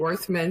thing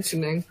worth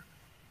mentioning,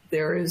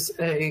 there is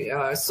a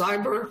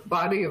cyber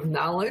body of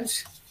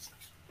knowledge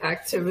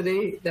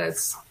activity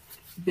that's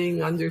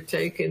being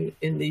undertaken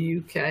in the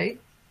UK.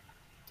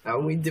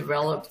 We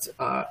developed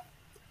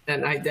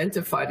and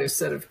identified a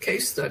set of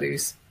case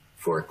studies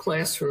for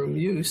classroom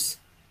use.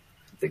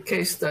 The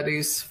case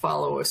studies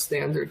follow a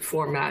standard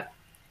format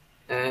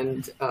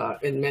and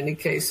in many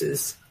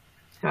cases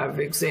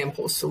have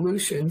example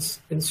solutions,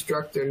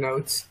 instructor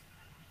notes,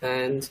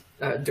 and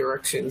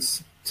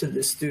directions to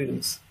the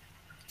students.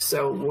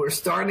 So we're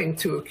starting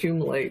to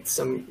accumulate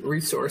some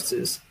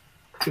resources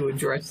to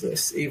address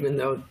this, even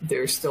though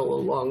there's still a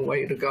long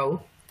way to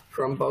go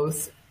from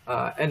both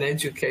an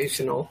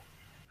educational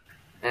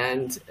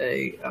and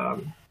a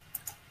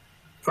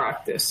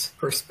practice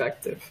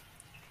perspective.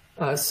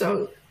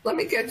 So let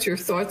me get your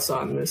thoughts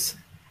on this,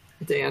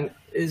 Dan.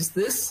 Is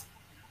this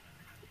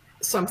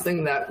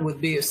something that would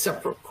be a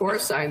separate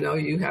course? I know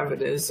you have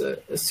it as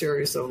a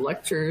series of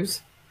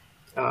lectures.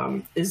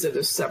 Is it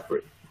a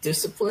separate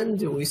discipline?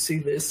 Do we see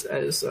this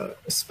as a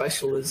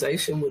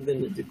specialization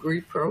within the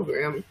degree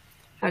program?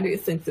 How do you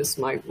think this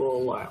might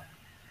roll out?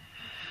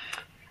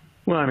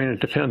 Well, I mean, it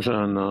depends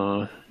on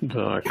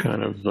the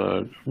kind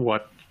of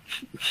what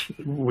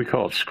we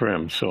call it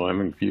SCRIM. So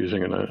I'm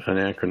using an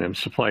acronym.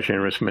 Supply chain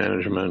risk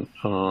management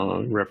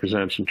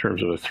represents in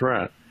terms of a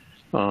threat.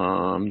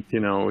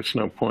 It's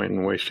no point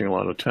in wasting a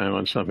lot of time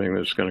on something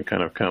that's going to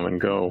kind of come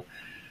and go.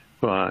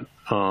 But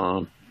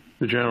the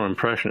general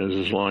impression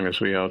is as long as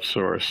we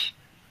outsource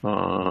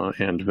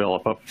and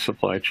develop up the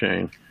supply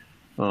chain,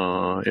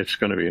 it's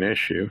going to be an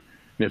issue.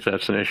 And if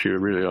that's an issue, it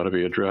really ought to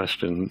be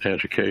addressed in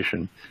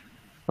education.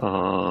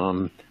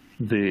 We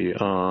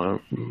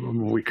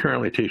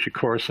currently teach a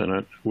course in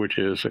it, which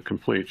is a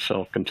complete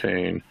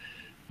self-contained,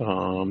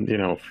 kind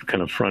of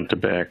front to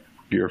back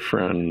your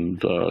friend,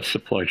 the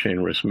supply chain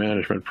risk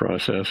management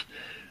process,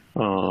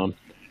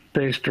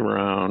 based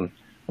around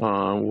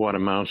what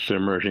amounts to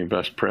emerging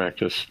best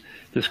practice.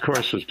 This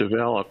course was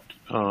developed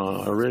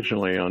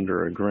originally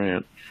under a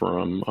grant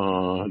from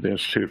the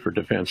Institute for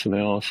Defense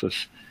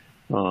Analysis,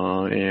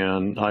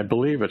 and I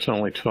believe it's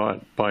only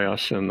taught by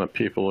us and the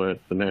people at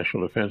the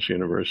National Defense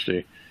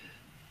University,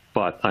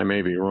 but I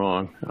may be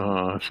wrong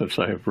since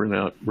I have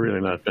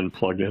really not been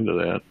plugged into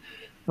that.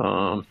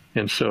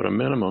 And so at a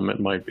minimum,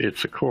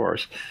 it's a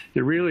course.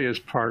 It really is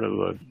part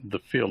of the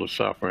field of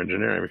software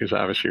engineering, because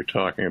obviously you're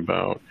talking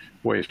about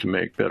ways to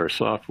make better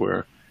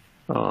software.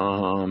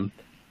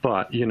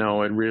 But,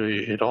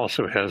 it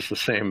also has the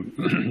same,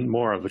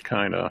 more of the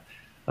kind of,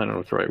 I don't know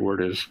what the right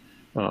word is,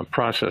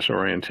 process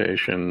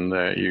orientation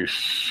that you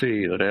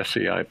see that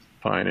SEI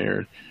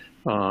pioneered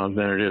than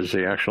it is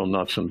the actual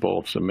nuts and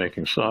bolts of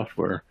making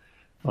software.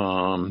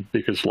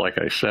 Because like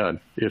I said,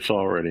 it's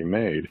already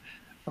made.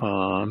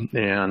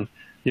 And,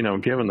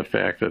 given the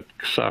fact that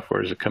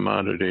software is a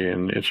commodity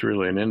and it's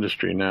really an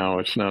industry now,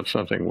 it's not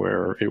something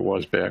where it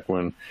was back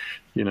when,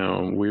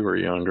 we were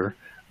younger,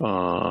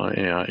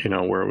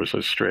 and, where it was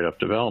a straight up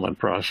development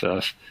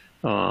process.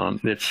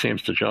 It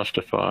seems to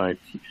justify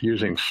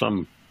using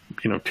some,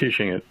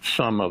 teaching it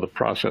some of the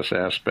process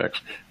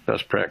aspects,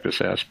 best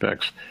practice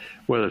aspects.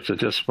 Whether it's a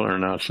discipline or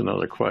not is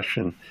another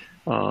question.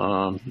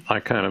 I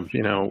kind of,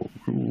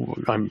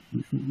 I'm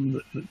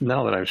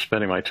now that I'm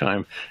spending my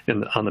time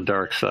on the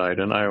dark side,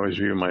 and I always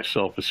view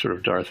myself as sort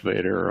of Darth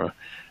Vader.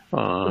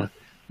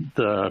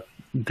 There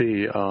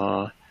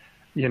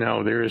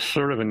is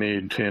sort of a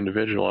need to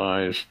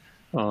individualize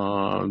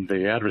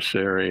the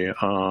adversary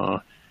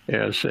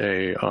as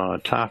a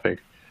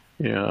topic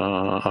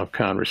of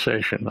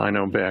conversation. I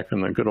know back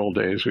in the good old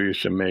days we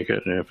used to make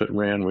it, and if it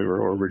ran, we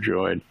were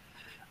overjoyed.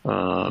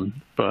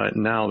 But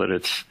now that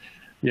it's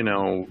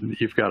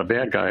you've got a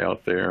bad guy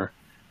out there,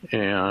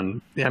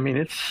 and I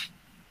mean,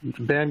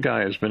 the bad guy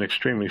has been an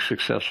extremely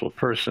successful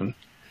person.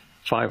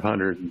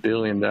 $500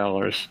 billion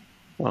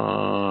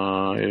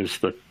is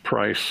the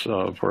price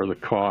of, or the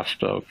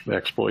cost of,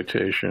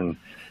 exploitation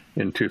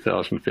in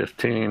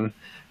 2015.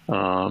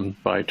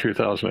 By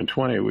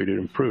 2020, we'd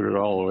improved it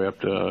all the way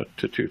up to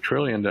 $2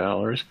 trillion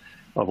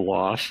of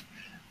loss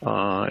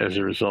as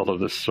a result of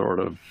this sort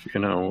of,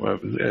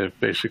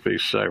 basically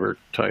cyber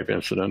type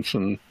incidents.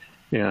 And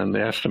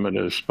the estimate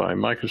is by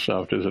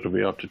Microsoft is it'll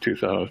be up to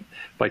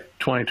by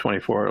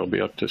 2024, it'll be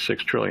up to $6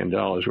 trillion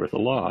worth of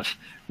loss,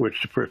 which,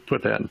 to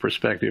put that in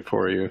perspective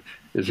for you,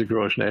 is the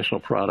gross national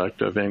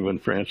product of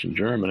England, France, and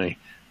Germany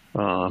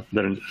that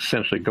are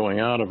essentially going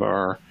out of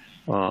our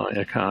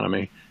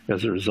economy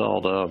as a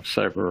result of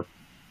cyber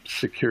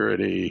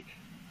security,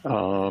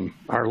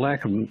 our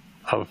lack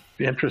of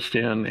interest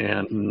in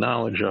and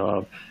knowledge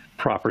of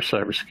proper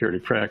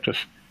cybersecurity practice.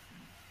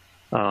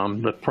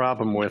 The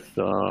problem with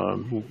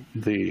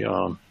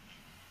the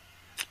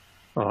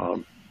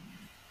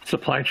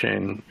supply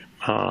chain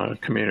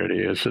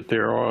community is that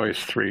there are always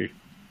three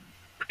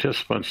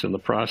participants in the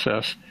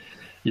process.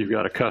 You've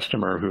got a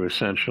customer who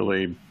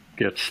essentially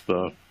gets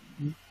the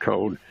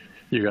code.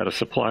 You've got a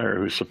supplier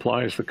who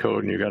supplies the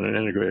code, and you've got an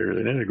integrator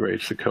that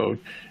integrates the code.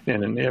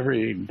 And in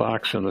every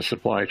box in the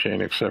supply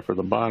chain, except for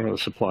the bottom of the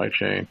supply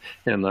chain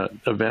and the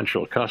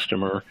eventual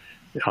customer,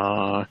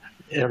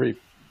 every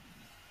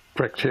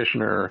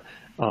practitioner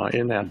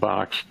in that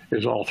box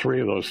is all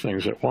three of those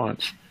things at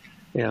once.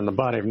 And the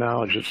body of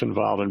knowledge that's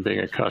involved in being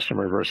a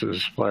customer versus a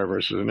supplier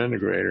versus an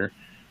integrator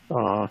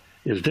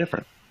is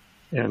different.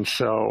 And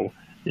so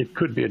it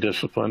could be a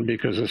discipline,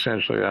 because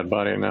essentially that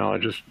body of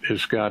knowledge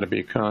has got to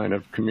be kind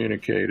of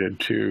communicated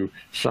to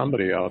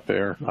somebody out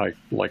there. I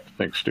like to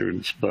think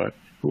students, but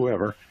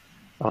whoever,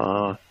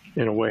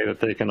 in a way that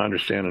they can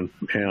understand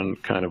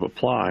and kind of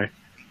apply.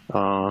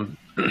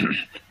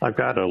 I've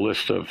got a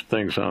list of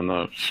things on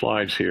the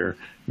slides here.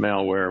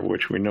 Malware,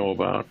 which we know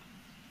about,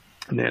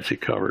 Nancy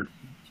covered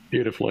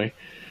beautifully.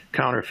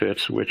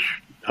 Counterfeits,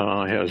 which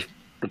has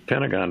the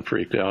Pentagon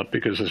freaked out,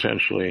 because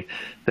essentially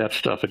that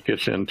stuff, it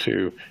gets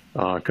into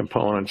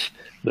components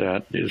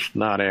that is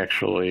not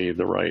actually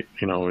the right,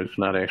 it's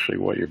not actually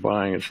what you're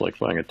buying. It's like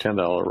buying a $10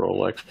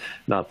 Rolex,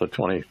 not the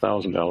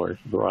 $20,000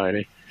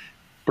 variety.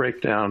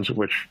 Breakdowns,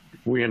 which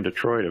we in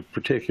Detroit have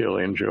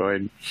particularly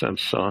enjoyed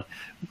since, the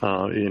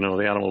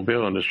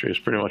automobile industry is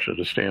pretty much at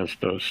a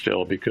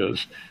standstill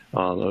because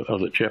of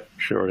the chip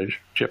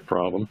shortage, chip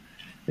problem.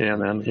 And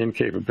then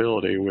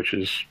incapability, which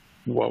is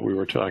what we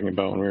were talking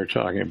about when we were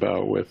talking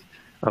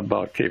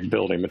about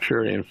capability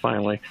maturity. And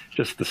finally,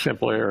 just the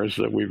simple errors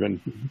that we've been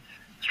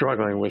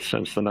struggling with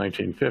since the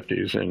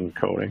 1950s in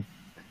coding.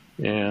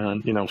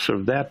 And,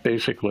 so that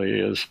basically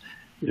is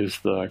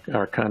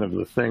our kind of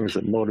the things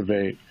that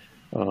motivate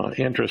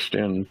interest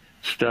in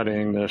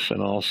studying this,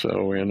 and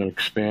also in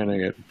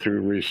expanding it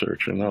through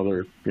research and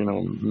other,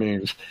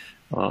 means,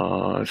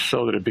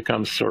 so that it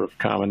becomes sort of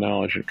common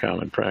knowledge and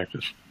common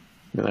practice.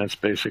 And that's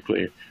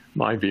basically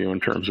my view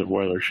in terms of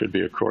whether it should be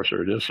a course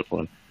or a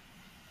discipline.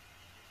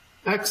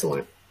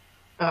 Excellent.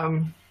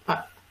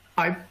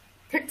 I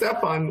picked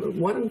up on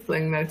one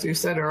thing that you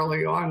said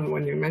early on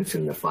when you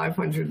mentioned the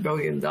 $500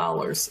 billion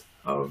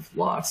of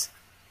loss.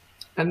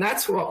 And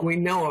that's what we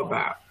know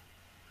about.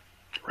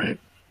 Right.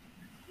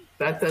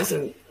 That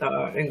doesn't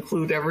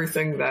include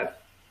everything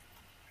that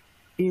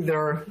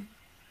either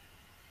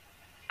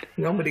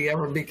nobody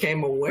ever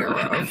became aware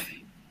of,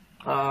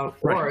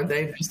 or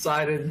they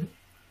decided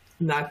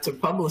not to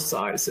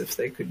publicize if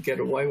they could get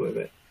away with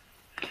it.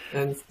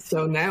 And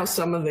so now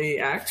some of the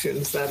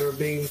actions that are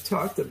being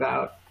talked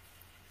about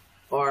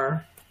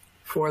are,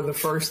 for the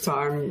first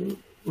time,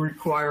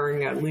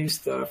 requiring at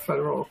least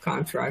federal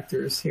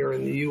contractors here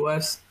in the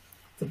U.S.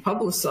 to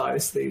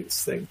publicize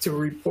these things, to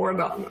report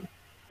on them.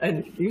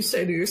 And you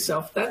say to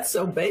yourself, that's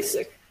so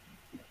basic.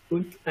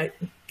 I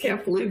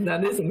can't believe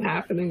that isn't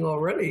happening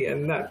already,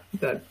 and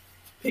that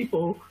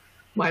people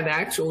might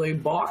actually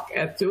balk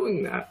at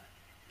doing that.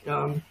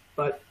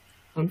 But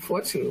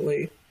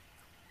unfortunately,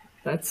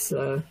 that's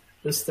the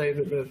state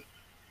of the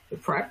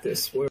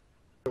practice where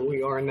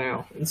we are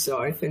now. And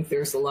so I think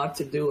there's a lot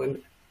to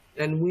do.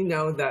 And we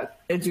know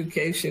that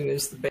education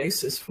is the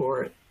basis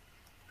for it,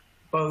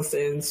 both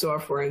in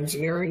software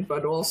engineering,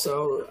 but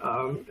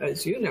also,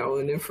 as you know,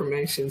 in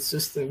information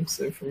systems,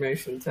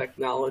 information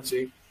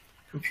technology,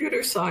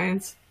 computer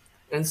science,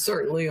 and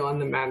certainly on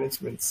the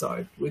management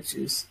side, which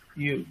is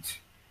huge.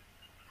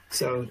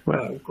 So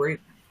great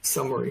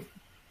summary.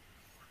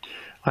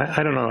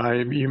 I don't know.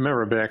 You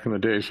remember back in the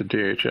days of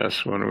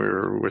DHS when we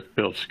were with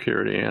Build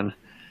Security, and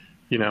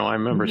I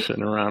remember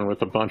sitting around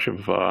with a bunch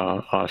of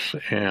us,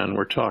 and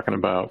we're talking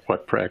about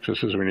what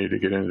practices we need to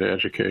get into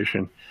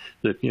education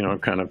that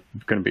kind of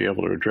going to be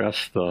able to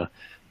address the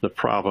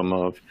problem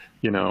of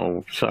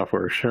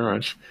software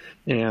assurance.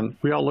 And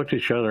we all looked at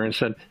each other and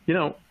said,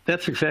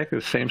 that's exactly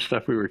the same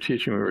stuff we were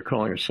teaching. We were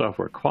calling it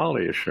software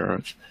quality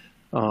assurance.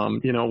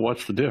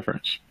 What's the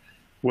difference?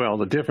 Well,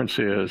 the difference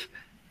is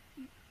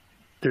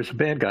there's a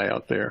bad guy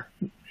out there,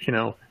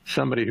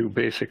 somebody who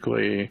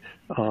basically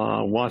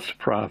wants to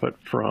profit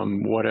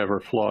from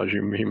whatever flaws he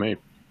may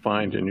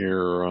find in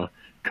your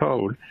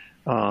code.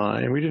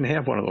 And we didn't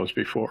have one of those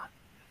before.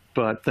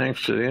 But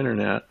thanks to the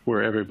internet,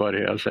 where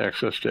everybody has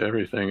access to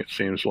everything, it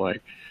seems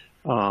like,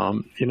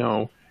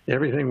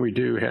 everything we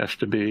do has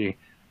to be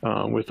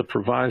with the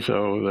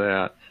proviso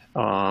that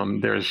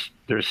there's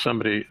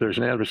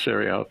an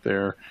adversary out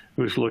there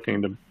who's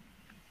looking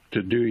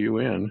to do you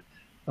in.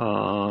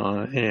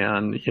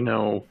 And,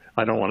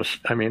 I don't want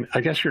to,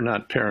 I guess you're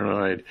not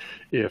paranoid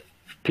if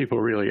people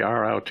really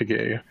are out to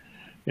get you.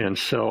 And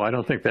so I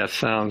don't think that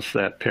sounds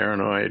that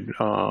paranoid,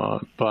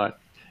 but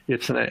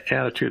it's an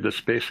attitude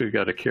that's basically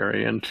got to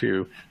carry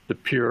into the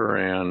pure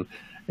and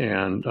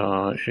kind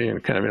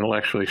of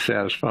intellectually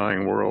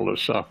satisfying world of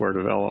software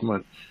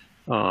development,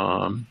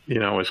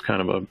 as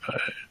kind of a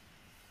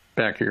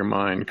back of your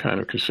mind kind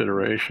of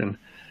consideration.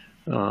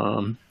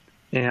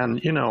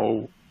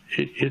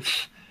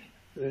 It's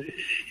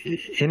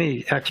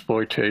any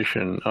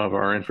exploitation of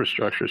our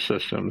infrastructure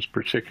systems,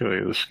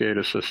 particularly the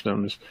SCADA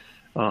systems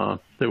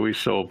that we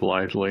so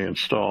blithely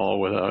install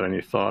without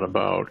any thought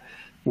about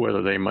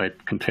whether they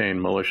might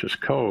contain malicious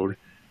code,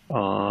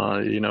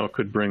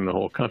 could bring the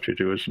whole country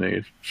to its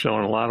knees. So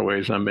in a lot of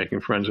ways, I'm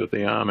making friends with the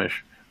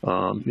Amish,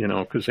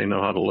 because they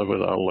know how to live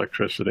without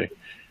electricity.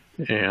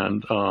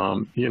 And,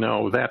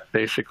 that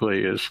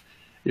basically is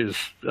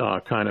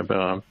kind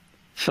of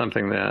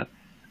something that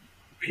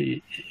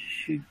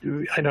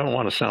I don't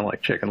want to sound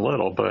like Chicken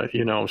Little, but,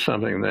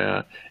 something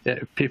that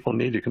people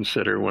need to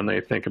consider when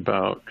they think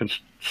about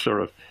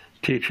sort of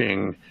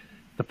teaching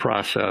the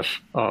process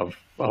of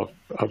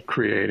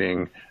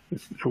creating,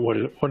 what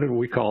do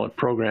we call it,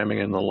 programming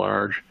in the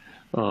large,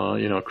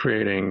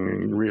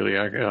 creating really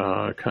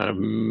kind of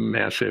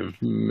massive,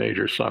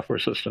 major software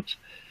systems.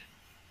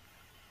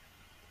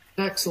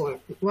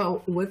 Excellent.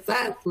 Well, with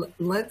that,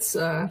 let's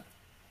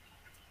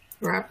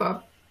wrap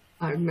up.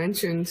 I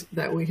mentioned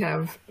that we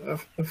have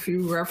a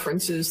few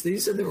references.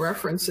 These are the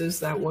references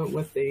that went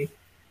with the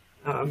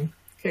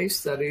case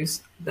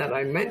studies that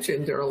I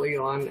mentioned early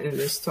on in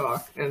this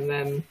talk. And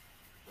then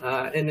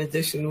in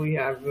addition, we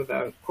have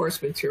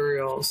course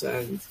materials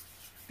and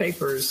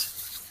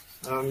papers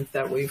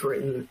that we've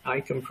written.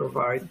 I can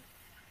provide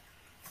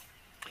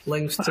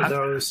links to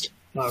those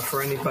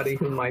for anybody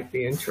who might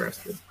be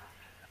interested.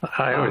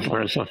 I always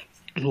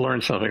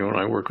learn something when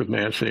I work with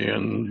Nancy,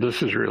 and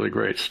this is really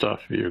great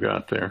stuff you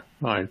got there.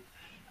 I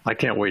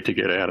can't wait to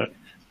get at it.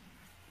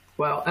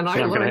 Well, and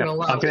I learned a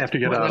lot. I'm going to have to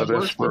get out of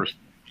this first.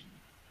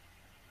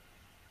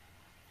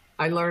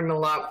 I learned a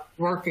lot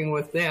working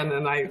with Dan,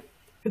 and I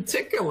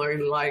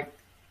particularly like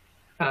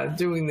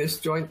doing this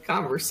joint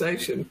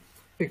conversation,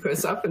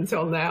 because up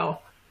until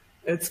now,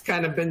 it's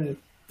kind of been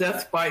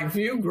death by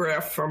view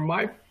graph from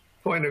my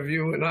point of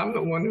view, and I'm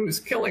the one who's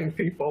killing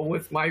people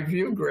with my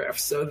view graph.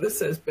 So this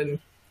has been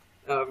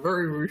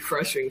very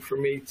refreshing for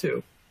me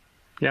too.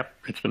 Yep,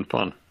 it's been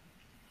fun.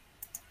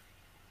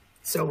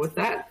 So with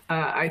that,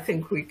 I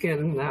think we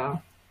can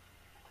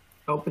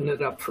open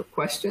it up for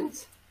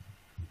questions.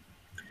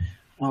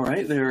 All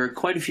right, there are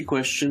quite a few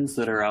questions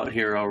that are out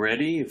here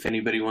already. If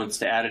anybody wants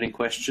to add any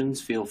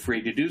questions, feel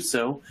free to do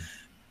so.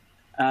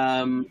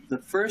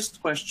 The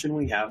first question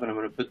we have, and I'm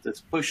going to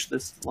push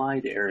this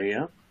slide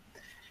area,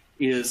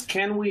 is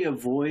can we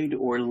avoid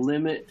or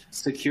limit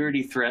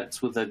security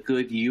threats with a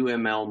good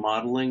UML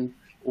modeling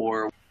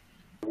or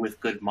with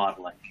good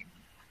modeling?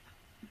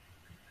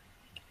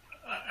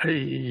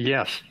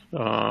 Yes,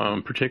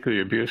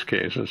 particularly abuse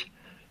cases.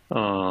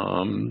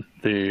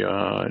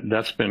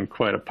 That's been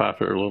quite a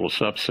popular little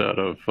subset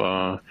of,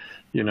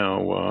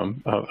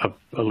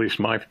 at least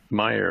my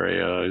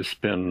area has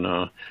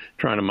been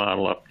trying to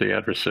model up the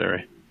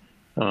adversary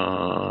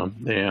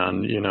and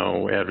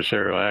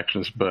adversarial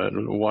actions. But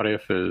what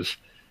if is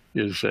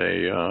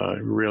a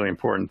really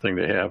important thing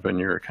to have in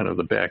your kind of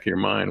the back of your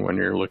mind when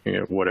you're looking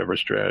at whatever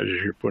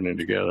strategies you're putting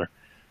together.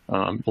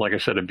 Like I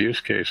said,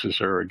 abuse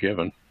cases are a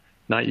given.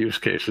 Not use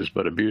cases,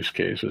 but abuse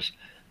cases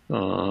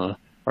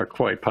are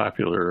quite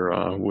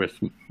popular with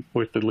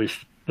at least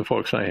the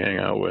folks I hang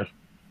out with.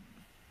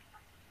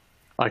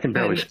 I can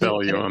barely spell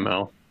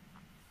UML.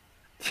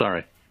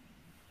 Sorry.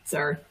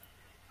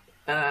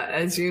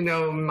 As you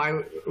know,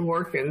 my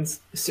work in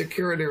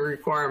security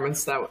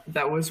requirements,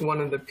 that was one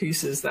of the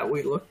pieces that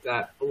we looked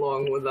at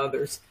along with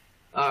others.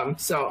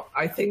 So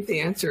I think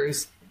the answer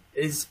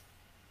is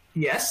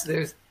yes,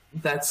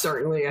 that's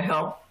certainly a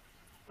help.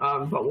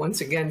 But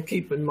once again,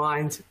 keep in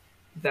mind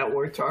that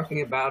we're talking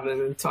about an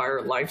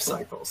entire life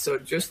cycle. So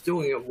just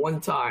doing it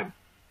one time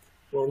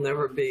will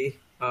never be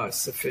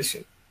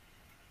sufficient.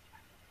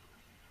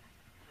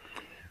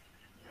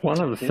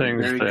 One of the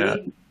things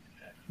that...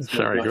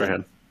 Sorry, go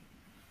ahead.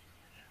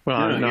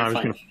 Well, no,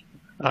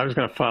 I was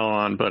going to follow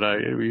on, but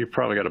you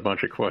probably got a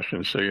bunch of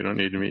questions, so you don't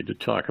need me to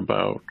talk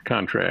about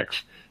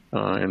contracts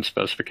and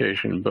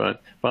specification.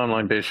 But bottom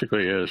line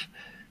basically is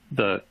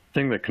the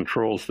thing that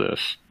controls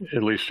this,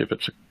 at least if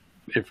it's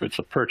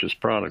a purchased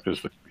product,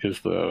 is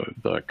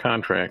the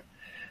contract.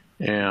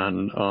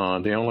 And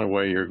the only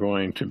way you're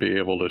going to be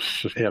able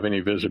to have any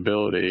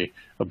visibility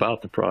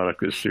about the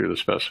product is through the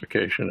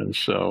specification. And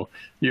so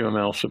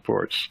UML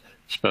supports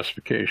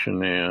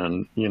specification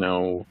and,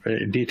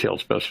 detailed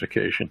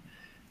specification.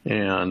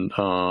 And,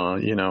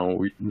 in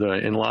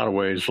a lot of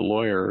ways, the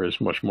lawyer is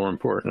much more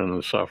important than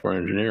the software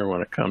engineer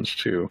when it comes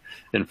to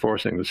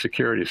enforcing the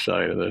security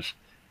side of this.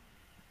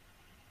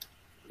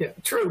 Yeah,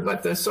 true,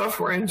 but the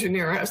software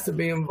engineer has to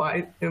be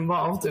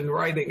involved in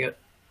writing it.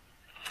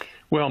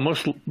 Well,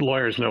 most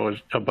lawyers know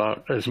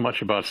as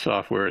much about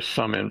software as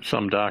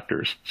some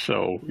doctors.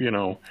 So,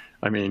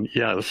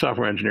 the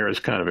software engineer is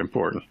kind of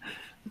important.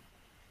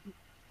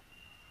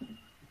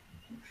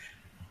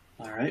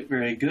 All right,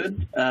 very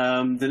good.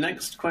 The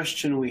next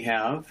question we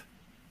have,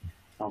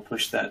 I'll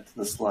push that to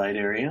the slide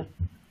area,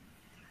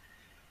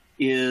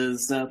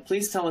 is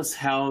please tell us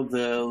how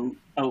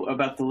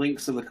about the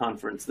links to the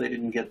conference. They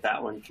didn't get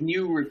that one. Can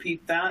you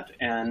repeat that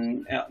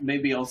and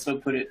maybe also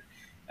put it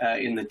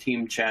in the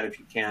team chat if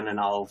you can, and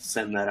I'll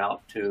send that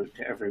out to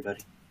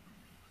everybody.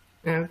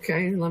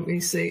 Okay, let me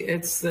see.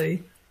 It's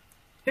the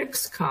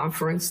HICS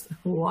conference, the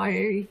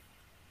Hawaii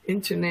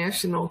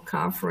International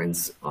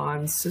Conference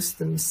on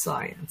Systems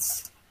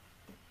Science.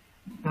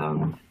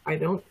 I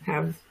don't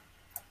have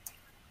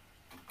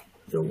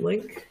the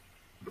link.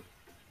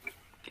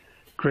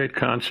 Great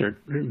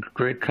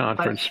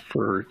conference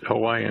for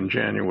Hawaii in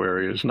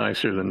January is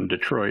nicer than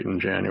Detroit in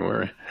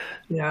January.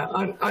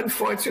 Yeah,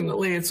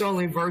 unfortunately, it's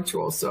only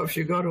virtual. So if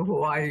you go to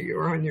Hawaii,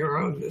 you're on your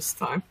own this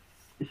time.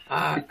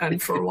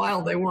 And for a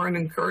while, they weren't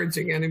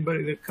encouraging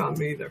anybody to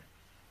come either.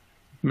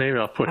 Maybe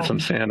I'll put some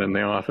sand in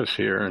the office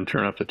here and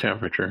turn up the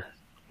temperature.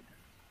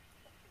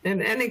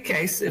 In any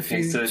case, if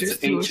you so just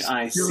it's do a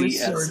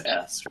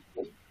HICSS.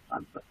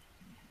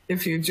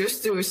 If you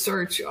just do a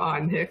search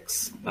on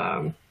HICS,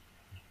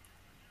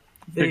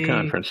 Big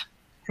conference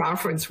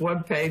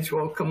webpage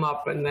will come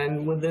up, and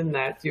then within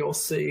that, you'll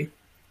see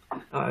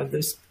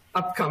this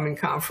upcoming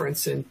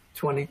conference in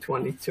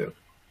 2022.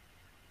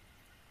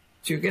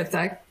 Did you get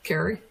that,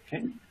 Kerry?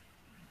 Okay.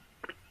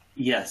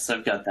 Yes,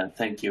 I've got that.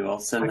 Thank you. I'll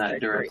send that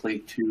directly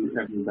to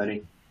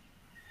everybody.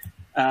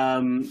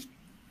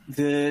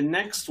 The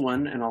next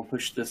one, and I'll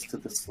push this to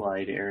the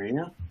slide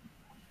area,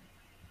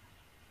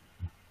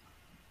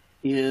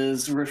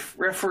 is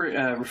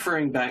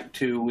referring back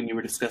to when you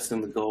were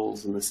discussing the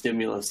goals and the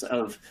stimulus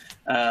of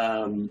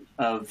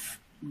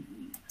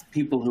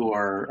people who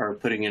are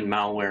putting in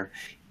malware.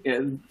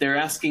 They're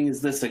asking,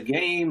 is this a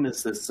game?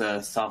 Is this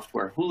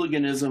software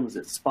hooliganism? Is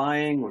it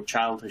spying or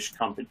childish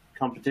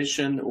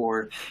competition?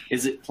 Or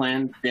is it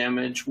planned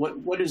damage?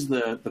 What is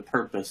the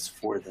purpose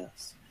for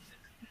this?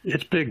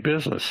 It's big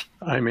business.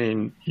 I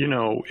mean,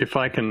 if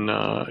I can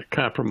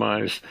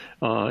compromise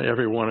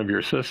every one of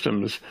your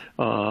systems,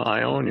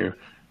 I own you.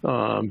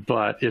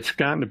 But it's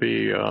gotten to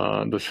be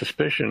the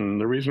suspicion,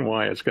 the reason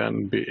why it's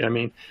gotten to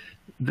be,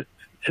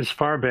 as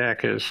far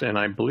back as, and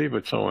I believe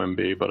it's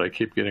OMB, but I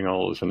keep getting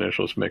all those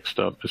initials mixed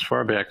up, as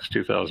far back as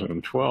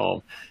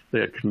 2012, they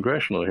had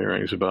congressional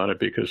hearings about it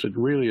because it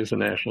really is a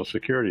national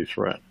security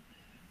threat.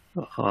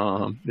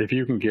 If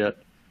you can get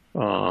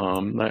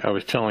I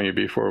was telling you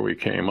before we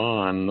came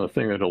on, the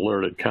thing that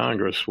alerted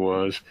Congress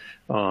was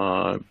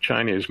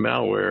Chinese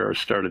malware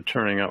started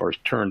turning up or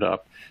turned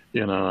up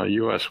in a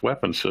U.S.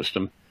 weapon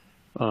system.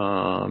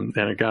 And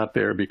it got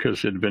there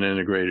because it had been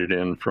integrated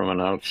in from an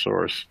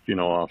outsourced,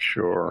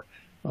 offshore,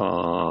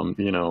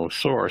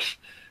 source.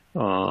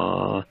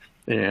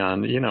 And,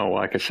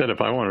 like I said,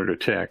 if I wanted to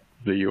attack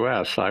the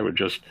U.S., I would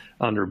just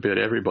underbid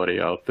everybody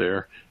out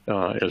there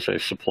as a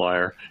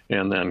supplier.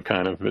 And then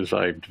kind of as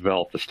I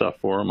developed the stuff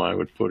for them, I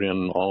would put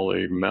in all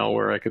the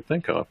malware I could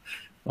think of.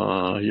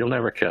 You'll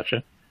never catch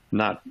it.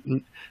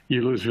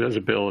 You lose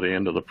visibility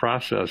into the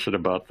process at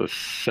about the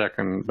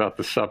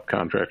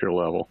subcontractor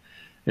level.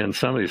 And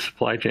some of these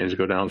supply chains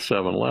go down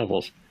 7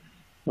 levels.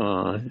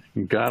 God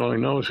only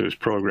knows who's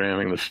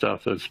programming the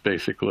stuff that's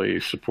basically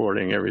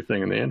supporting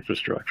everything in the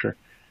infrastructure.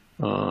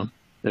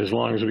 As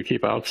long as we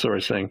keep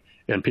outsourcing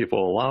and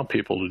people allow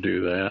people to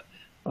do that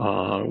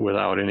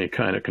without any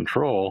kind of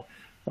control,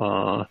 we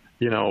are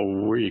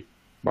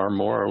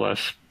more or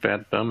less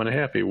fat, dumb, and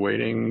happy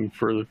waiting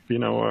for,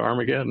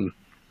 Armageddon.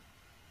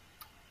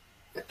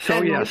 So,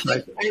 and yes.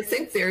 I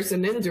think there's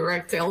an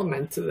indirect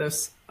element to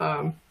this.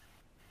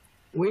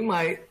 We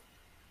might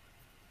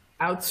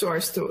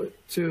outsource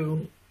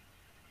to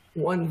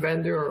one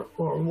vendor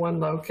or one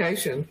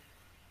location,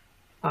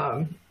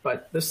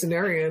 but the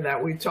scenario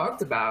that we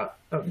talked about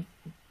of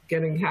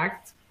getting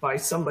hacked by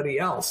somebody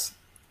else,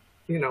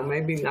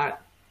 maybe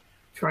not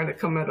trying to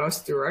come at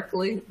us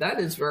directly, that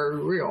is very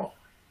real.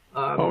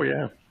 Oh,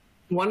 yeah.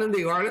 One of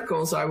the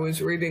articles I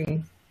was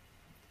reading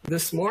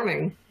this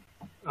morning,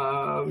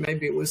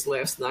 maybe it was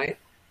last night,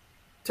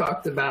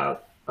 talked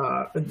about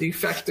a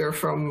defector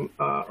from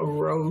a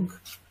rogue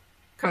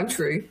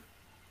country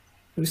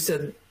who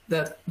said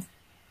that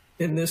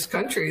in this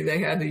country they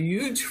had a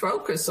huge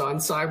focus on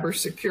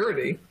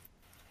cybersecurity,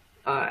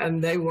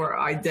 and they were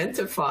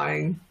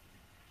identifying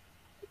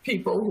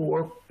people who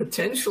were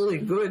potentially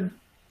good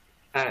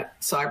at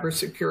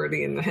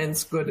cybersecurity and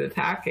hence good at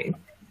hacking,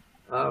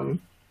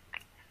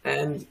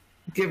 and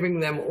giving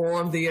them all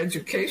of the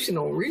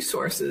educational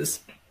resources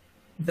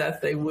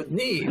that they would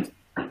need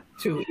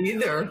to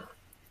either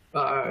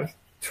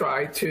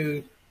try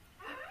to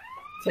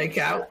take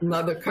out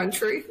another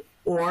country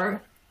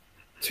or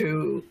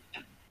to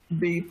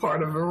be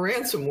part of a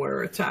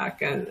ransomware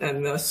attack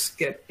and thus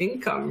get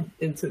income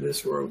into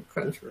this rogue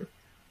country.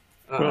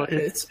 Well,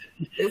 it's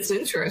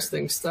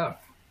interesting stuff.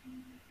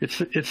 It's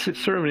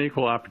sort of an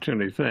equal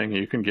opportunity thing.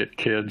 You can get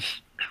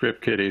kids,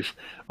 script kiddies,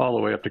 all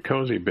the way up to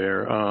Cozy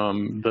Bear.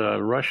 The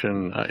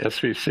Russian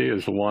SVC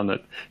is the one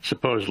that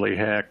supposedly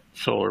hacked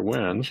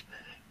SolarWinds.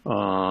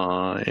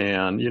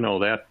 And,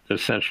 that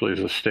essentially is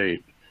a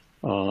state,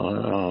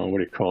 what do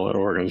you call it,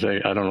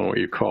 organization? I don't know what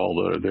you call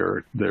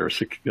their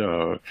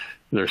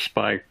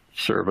spy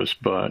service,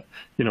 but,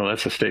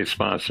 that's a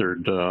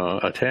state-sponsored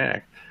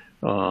attack.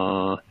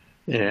 And,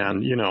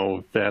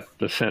 that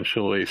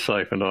essentially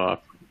siphoned off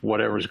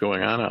whatever's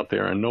going on out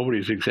there, and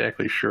nobody's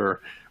exactly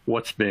sure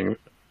what's being,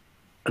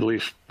 at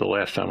least the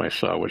last time I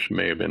saw, which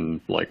may have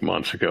been like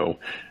months ago,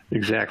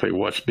 exactly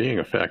what's being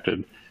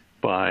affected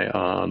by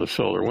the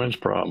SolarWinds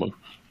problem.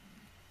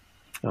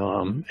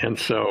 And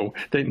so,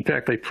 in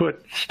fact, they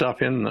put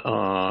stuff in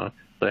the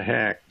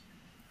hack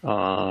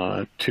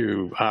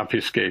to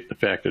obfuscate the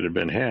fact that it had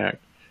been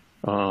hacked,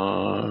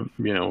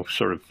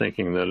 sort of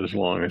thinking that as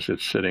long as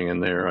it's sitting in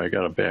there, I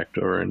got a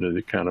backdoor into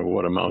the kind of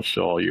what amounts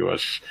to all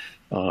U.S.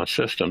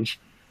 Systems.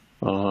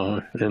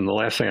 And the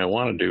last thing I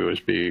want to do is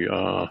be,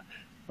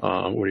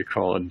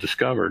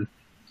 discovered.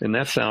 And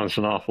that sounds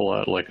an awful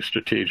lot like a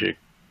strategic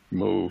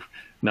move,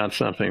 not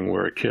something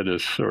where a kid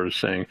is sort of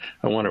saying,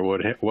 I wonder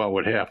what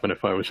would happen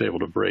if I was able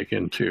to break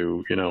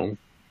into,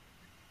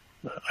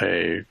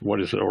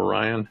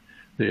 Orion,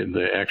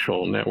 the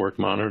actual network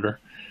monitor.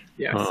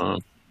 Yes.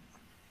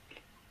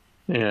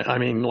 And I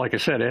mean, like I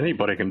said,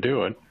 anybody can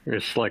do it.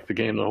 It's like the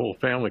game the whole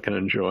family can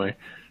enjoy.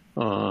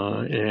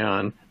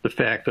 And the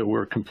fact that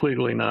we're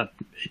completely not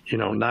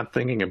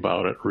thinking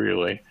about it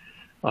really,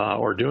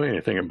 or doing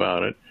anything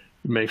about it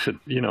makes it,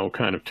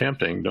 kind of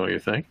tempting, don't you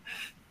think?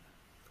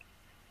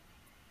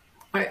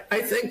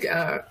 I think,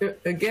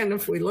 again,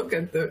 if we look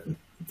at the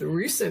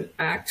recent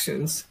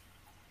actions,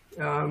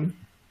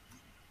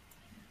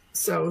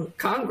 so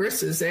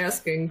Congress is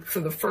asking for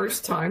the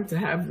first time to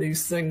have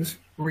these things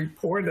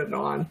reported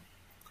on,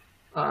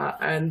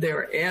 and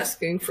they're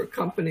asking for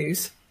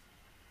companies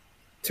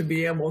to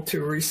be able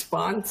to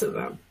respond to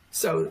them.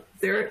 So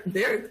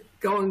they're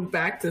going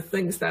back to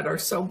things that are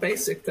so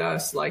basic to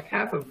us, like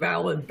have a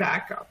valid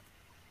backup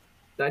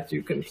that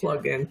you can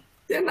plug in.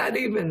 They're not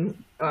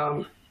even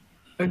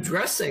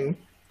addressing,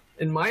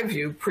 in my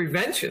view,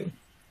 prevention.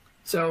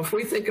 So if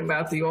we think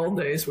about the old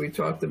days, we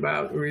talked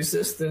about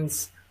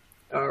resistance,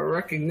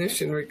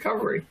 recognition,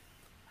 recovery.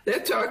 They're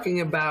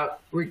talking about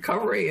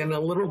recovery and a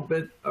little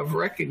bit of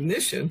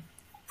recognition.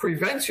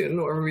 Prevention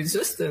or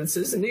resistance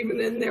isn't even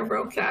in their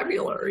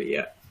vocabulary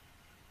yet.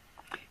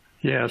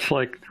 Yeah, it's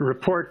like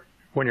report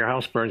when your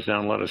house burns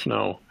down, let us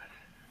know.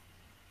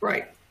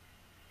 Right.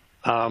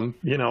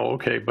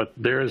 Okay, but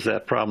there is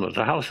that problem that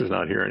the house is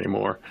not here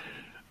anymore.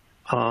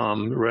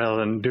 Rather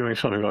than doing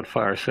something about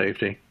fire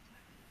safety.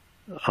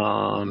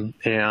 And,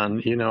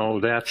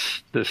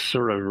 that's this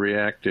sort of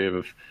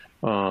reactive,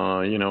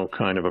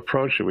 kind of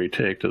approach that we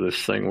take to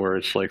this thing where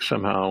it's like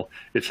somehow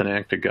it's an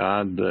act of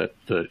God that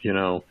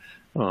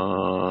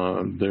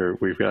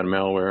we've got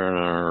malware in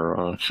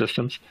our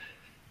systems.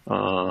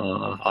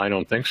 I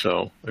don't think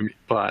so.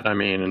 But,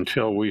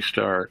 until we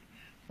start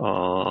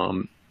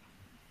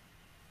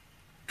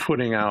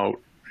putting out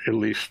at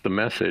least the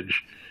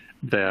message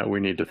that we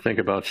need to think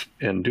about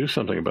and do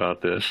something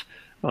about this,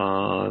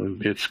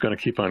 it's going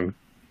to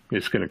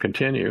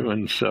continue.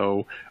 And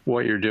so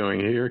what you're doing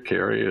here,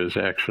 Carrie, is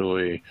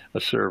actually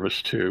a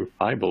service to,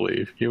 I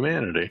believe,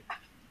 humanity.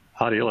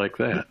 How do you like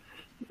that?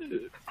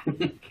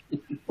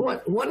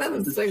 One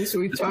of the things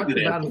we talked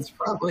about is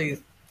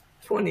probably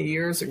 20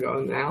 years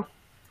ago now,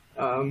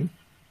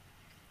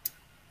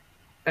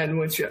 and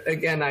which,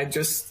 again, I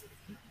just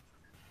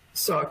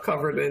saw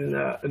covered in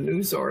a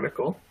news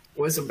article,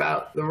 was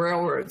about the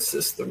railroad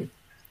system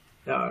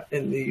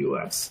in the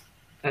U.S.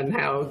 and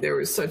how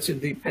there is such a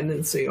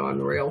dependency on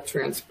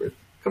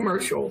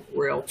commercial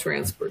rail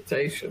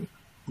transportation,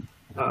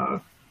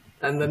 and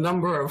the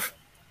number of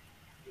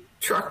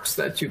trucks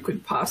that you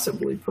could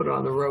possibly put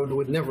on the road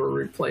would never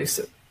replace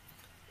it.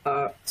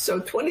 So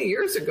 20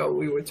 years ago,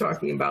 we were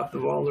talking about the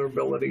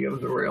vulnerability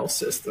of the rail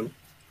system,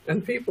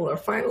 and people are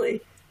finally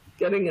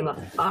getting an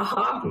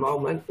aha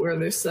moment where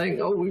they're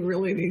saying, oh, we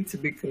really need to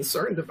be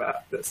concerned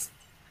about this.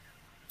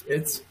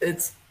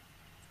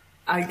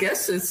 I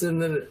guess it's in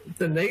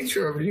the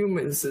nature of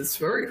humans. It's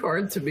very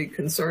hard to be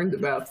concerned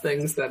about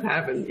things that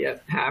haven't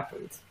yet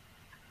happened.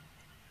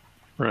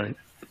 Right.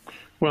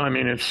 Well,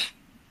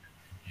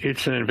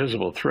 it's an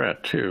invisible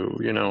threat too.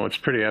 It's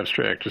pretty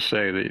abstract to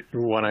say that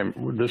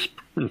this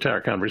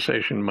entire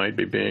conversation might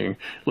be being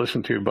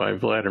listened to by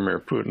Vladimir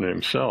Putin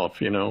himself,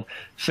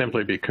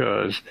 simply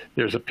because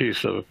there's a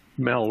piece of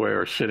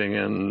malware sitting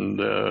in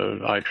the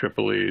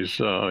IEEE's,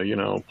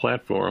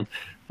 platform.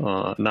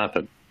 Not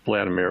that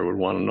Vladimir would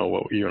want to know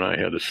what you and I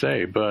had to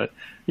say, but,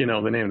 the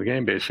name of the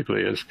game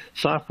basically is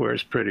software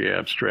is pretty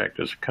abstract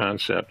as a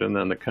concept. And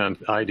then the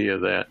idea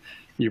that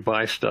you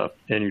buy stuff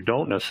and you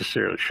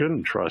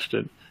shouldn't trust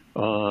it,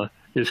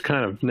 is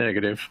kind of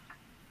negative.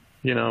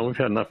 We've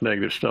had enough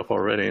negative stuff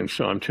already. And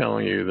so I'm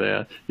telling you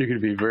that you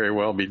could very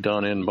well be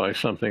done in by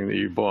something that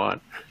you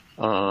bought,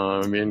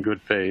 in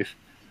good faith,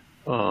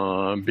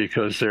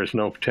 because there's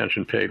no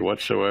attention paid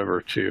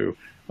whatsoever to,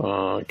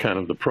 kind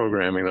of the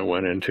programming that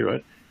went into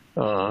it.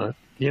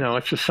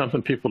 It's just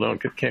something people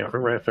can't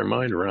wrap their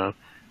mind around.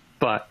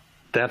 But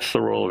that's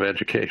the role of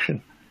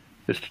education,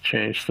 is to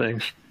change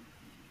things.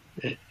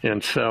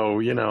 And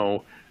so,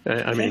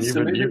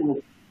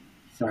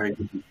 Sorry.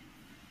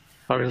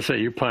 I was going to say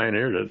you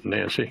pioneered it,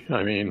 Nancy.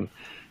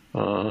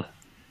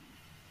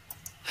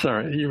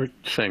 Sorry, you were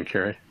saying,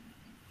 Carrie.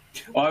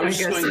 Oh, I was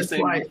just going to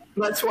say.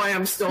 That's why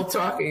I'm still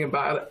talking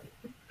about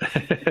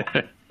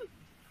it.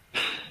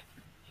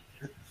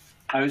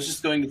 I was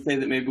just going to say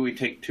that maybe we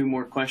take two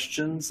more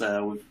questions.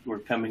 We're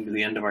coming to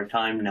the end of our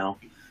time now.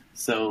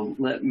 So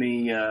let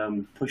me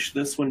push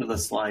this one to the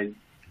slide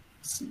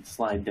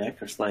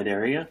deck or slide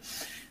area.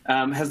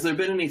 Has there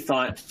been any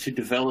thought to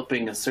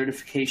developing a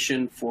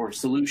certification for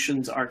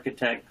solutions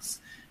architects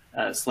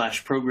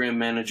 / program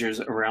managers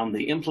around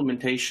the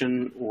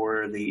implementation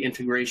or the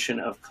integration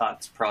of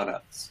COTS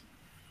products?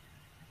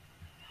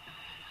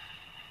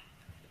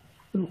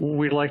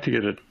 We'd like to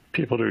get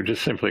people to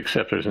just simply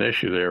accept there's an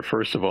issue there,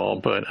 first of all.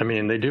 But,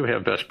 they do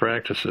have best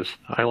practices.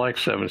 I like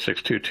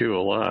 7622 a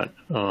lot.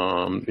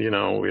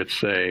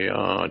 It's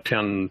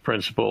 10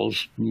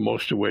 principles,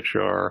 most of which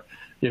are,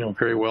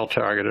 very well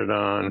targeted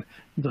on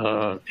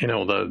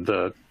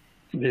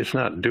it's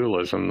not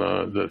dualism,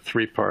 the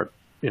three-part,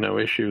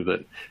 issue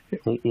that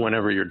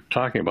whenever you're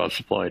talking about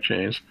supply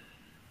chains,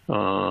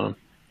 the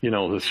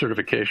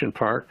certification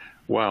part,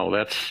 wow,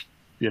 that's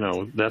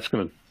going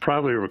to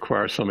probably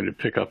require somebody to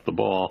pick up the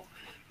ball.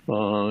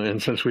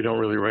 And since we don't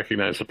really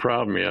recognize the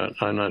problem yet,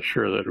 I'm not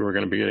sure that we're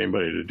going to be getting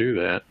anybody to do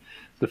that.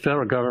 The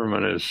federal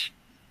government is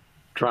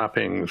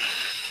dropping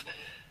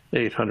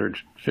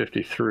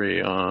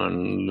 853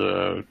 on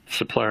the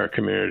supplier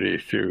community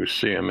through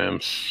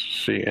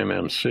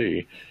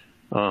CMMC.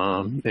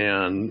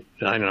 And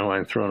I know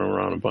I'm throwing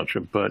around a bunch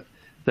but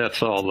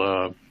that's all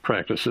the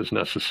practices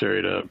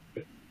necessary to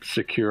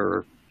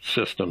secure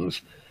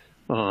systems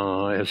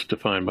as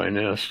defined by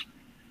NIST.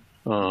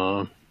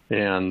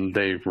 And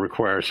they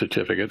require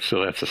certificates,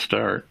 so that's a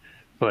start.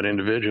 But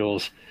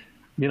individuals,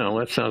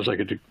 that sounds like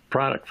a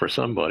product for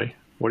somebody.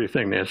 What do you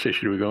think, Nancy?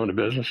 Should we go into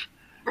business?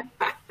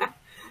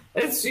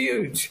 It's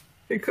huge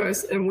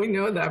and we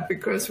know that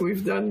because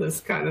we've done this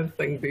kind of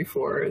thing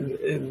before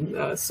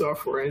in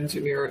software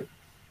engineering.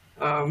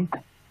 I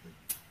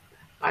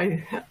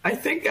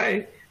think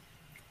I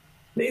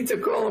need to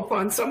call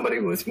upon somebody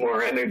with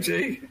more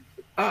energy.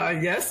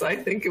 Yes, I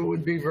think it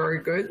would be very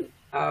good.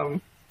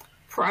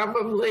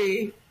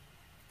 Probably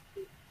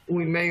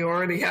we may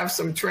already have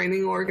some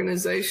training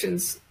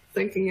organizations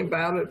thinking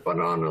about it, but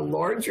on a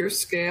larger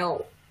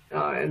scale,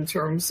 in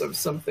terms of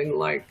something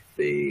like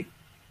the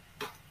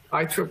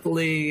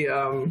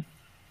IEEE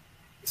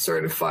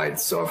Certified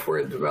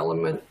Software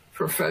Development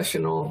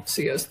Professional,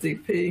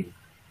 CSDP,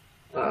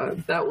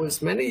 that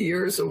was many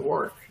years of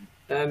work,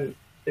 and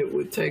it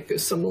would take a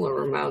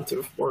similar amount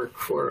of work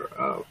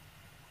for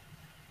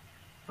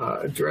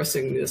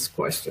addressing this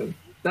question.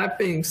 That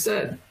being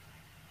said,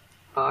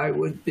 I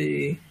would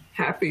be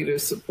happy to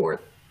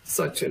support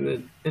such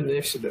an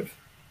initiative.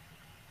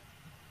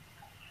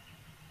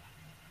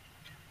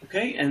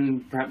 Okay,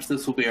 and perhaps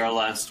this will be our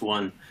last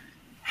one.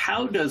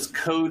 How does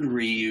code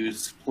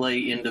reuse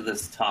play into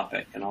this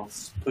topic? And I'll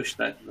push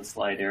that to the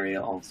slide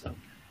area also.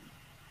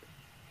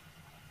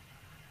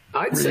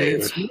 I'd say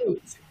it's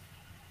huge,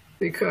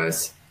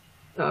 because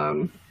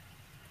some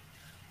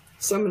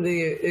of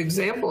the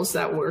examples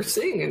that we're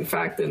seeing, in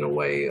fact, in a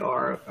way,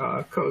 are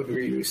code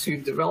reuse. You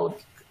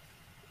develop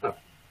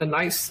a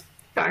nice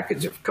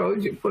package of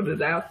code, you put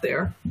it out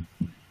there.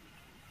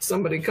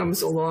 Somebody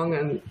comes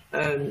along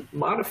and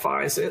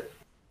modifies it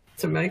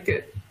to make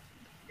it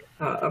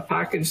a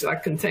package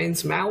that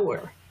contains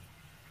malware.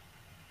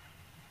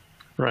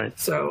 Right.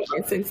 So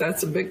I think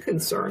that's a big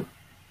concern.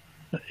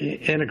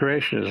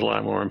 Integration is a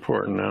lot more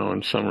important now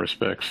in some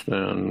respects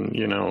than,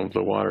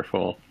 the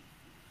waterfall.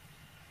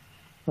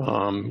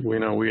 We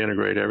know we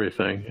integrate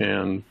everything,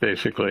 and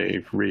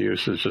basically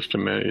reuse is just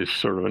is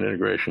sort of an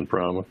integration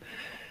problem.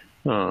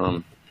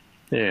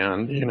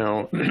 And,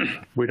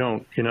 we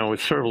don't,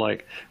 it's sort of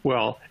like,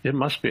 well, it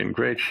must be in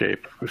great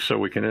shape so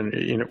we can,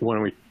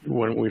 when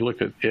we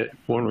look at it,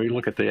 when we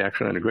look at the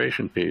actual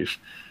integration piece,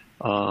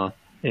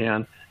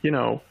 and,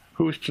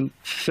 who's to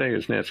say,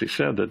 as Nancy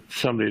said, that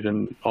somebody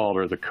didn't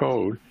alter the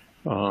code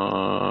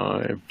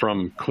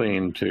from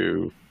clean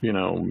to,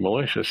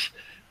 malicious,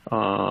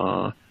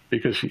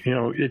 because,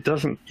 it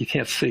doesn't, you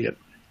can't see it.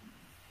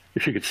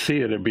 If you could see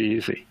it, it'd be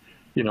easy.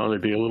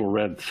 There'd be a little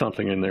red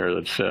something in there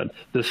that said,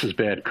 this is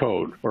bad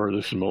code, or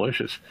this is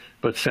malicious.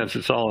 But since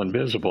it's all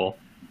invisible,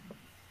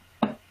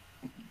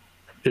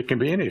 it can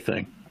be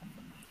anything.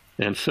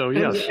 And so,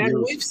 yes.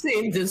 And we've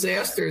seen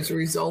disasters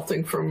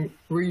resulting from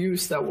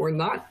reuse that were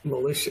not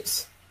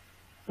malicious.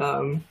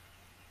 Right.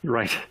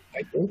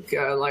 I think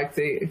like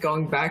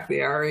going back,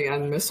 the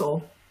Ariane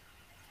missile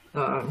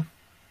or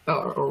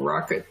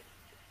rocket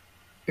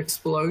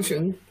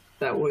explosion,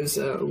 that was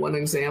one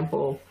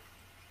example.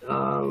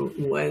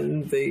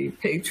 When the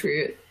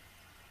Patriot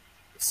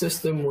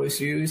system was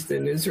used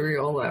in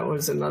Israel, that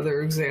was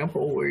another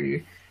example where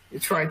you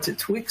tried to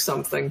tweak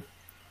something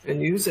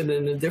and use it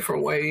in a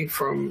different way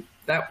from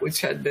that which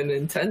had been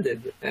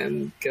intended.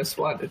 And guess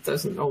what? It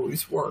doesn't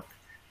always work.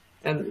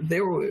 And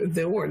there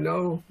were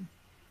no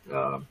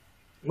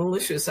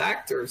malicious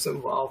actors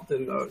involved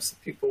in those.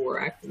 People were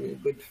acting in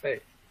good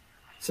faith.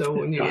 So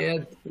when you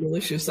add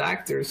malicious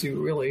actors, you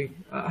really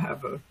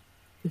have a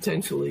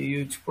potentially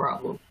huge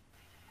problem.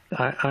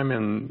 I'm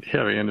in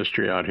heavy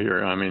industry out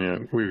here. I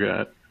mean, we've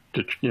got,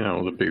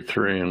 the big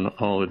three and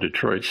all the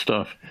Detroit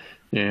stuff.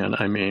 And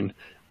I mean,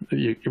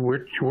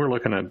 we're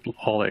looking at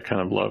all that kind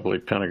of lovely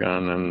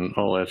Pentagon and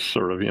all that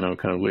sort of,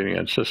 kind of leading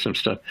edge system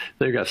stuff.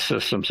 They've got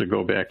systems that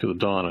go back to the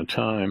dawn of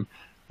time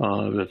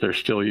that they're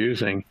still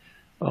using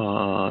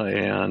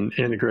and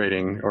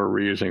integrating or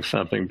reusing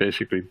something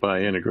basically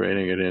by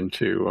integrating it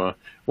into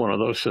one of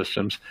those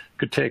systems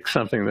could take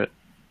something that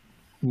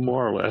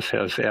more or less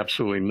has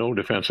absolutely no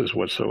defenses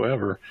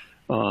whatsoever,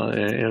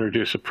 and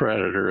introduce a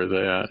predator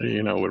that,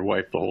 would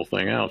wipe the whole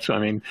thing out. So, I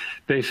mean,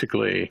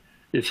 basically,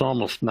 it's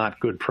almost not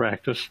good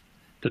practice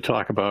to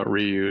talk about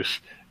reuse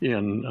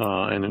in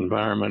an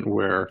environment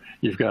where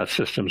you've got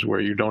systems where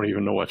you don't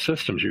even know what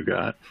systems you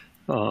got,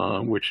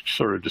 which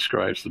sort of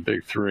describes the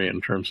big three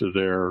in terms of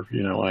their,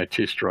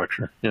 IT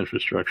structure,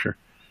 infrastructure.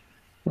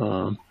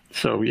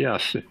 So,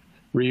 yes,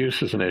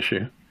 reuse is an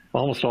issue.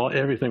 Almost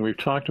everything we've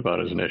talked about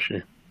is an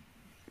issue.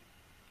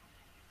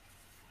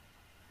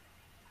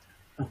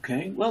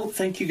 Okay, well,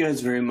 thank you guys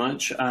very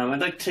much.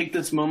 I'd like to take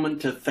this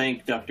moment to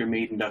thank Dr.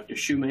 Mead and Dr.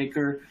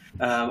 Shoemaker.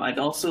 I'd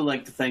also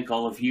like to thank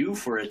all of you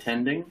for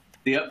attending.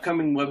 The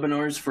upcoming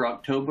webinars for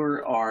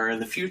October are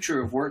The Future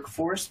of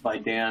Workforce by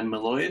Dan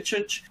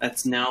Milojicic.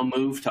 That's now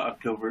moved to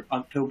October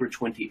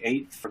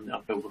 28th from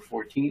October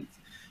 14th.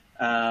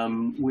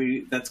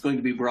 That's going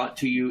to be brought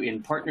to you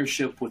in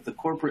partnership with the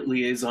Corporate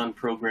Liaison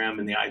Program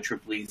in the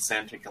IEEE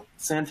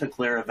Santa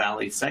Clara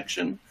Valley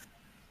section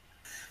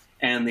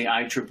and the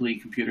IEEE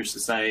Computer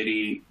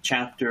Society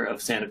chapter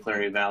of Santa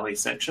Clara Valley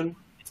section.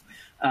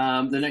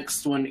 The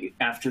next one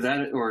after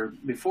that, or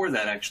before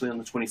that actually, on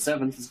the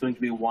 27th, is going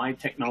to be Why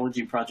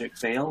Technology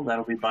Projects Fail.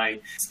 That'll be by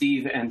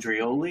Steve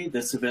Andreoli.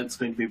 This event's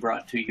going to be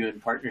brought to you in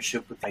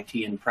partnership with IT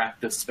in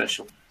Practice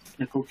Special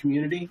Technical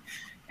Community.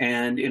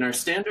 And in our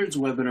standards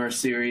webinar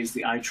series,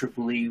 the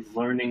IEEE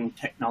Learning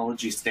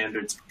Technology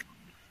Standards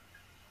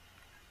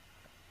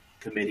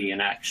Committee in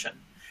Action.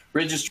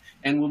 Register,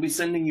 and we'll be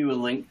sending you a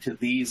link to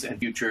these and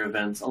future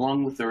events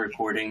along with the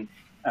recording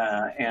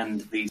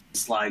and the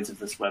slides of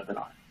this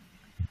webinar.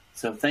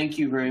 So thank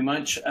you very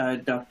much,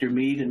 Dr.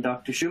 Mead and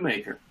Dr.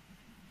 Shoemaker.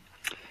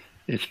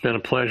 It's been a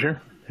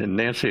pleasure. And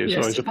Nancy, it's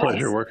Yes, always a it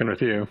pleasure has. working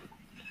with you.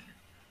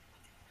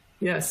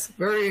 Yes,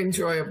 very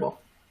enjoyable.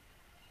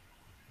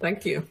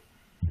 Thank you.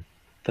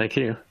 Thank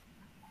you.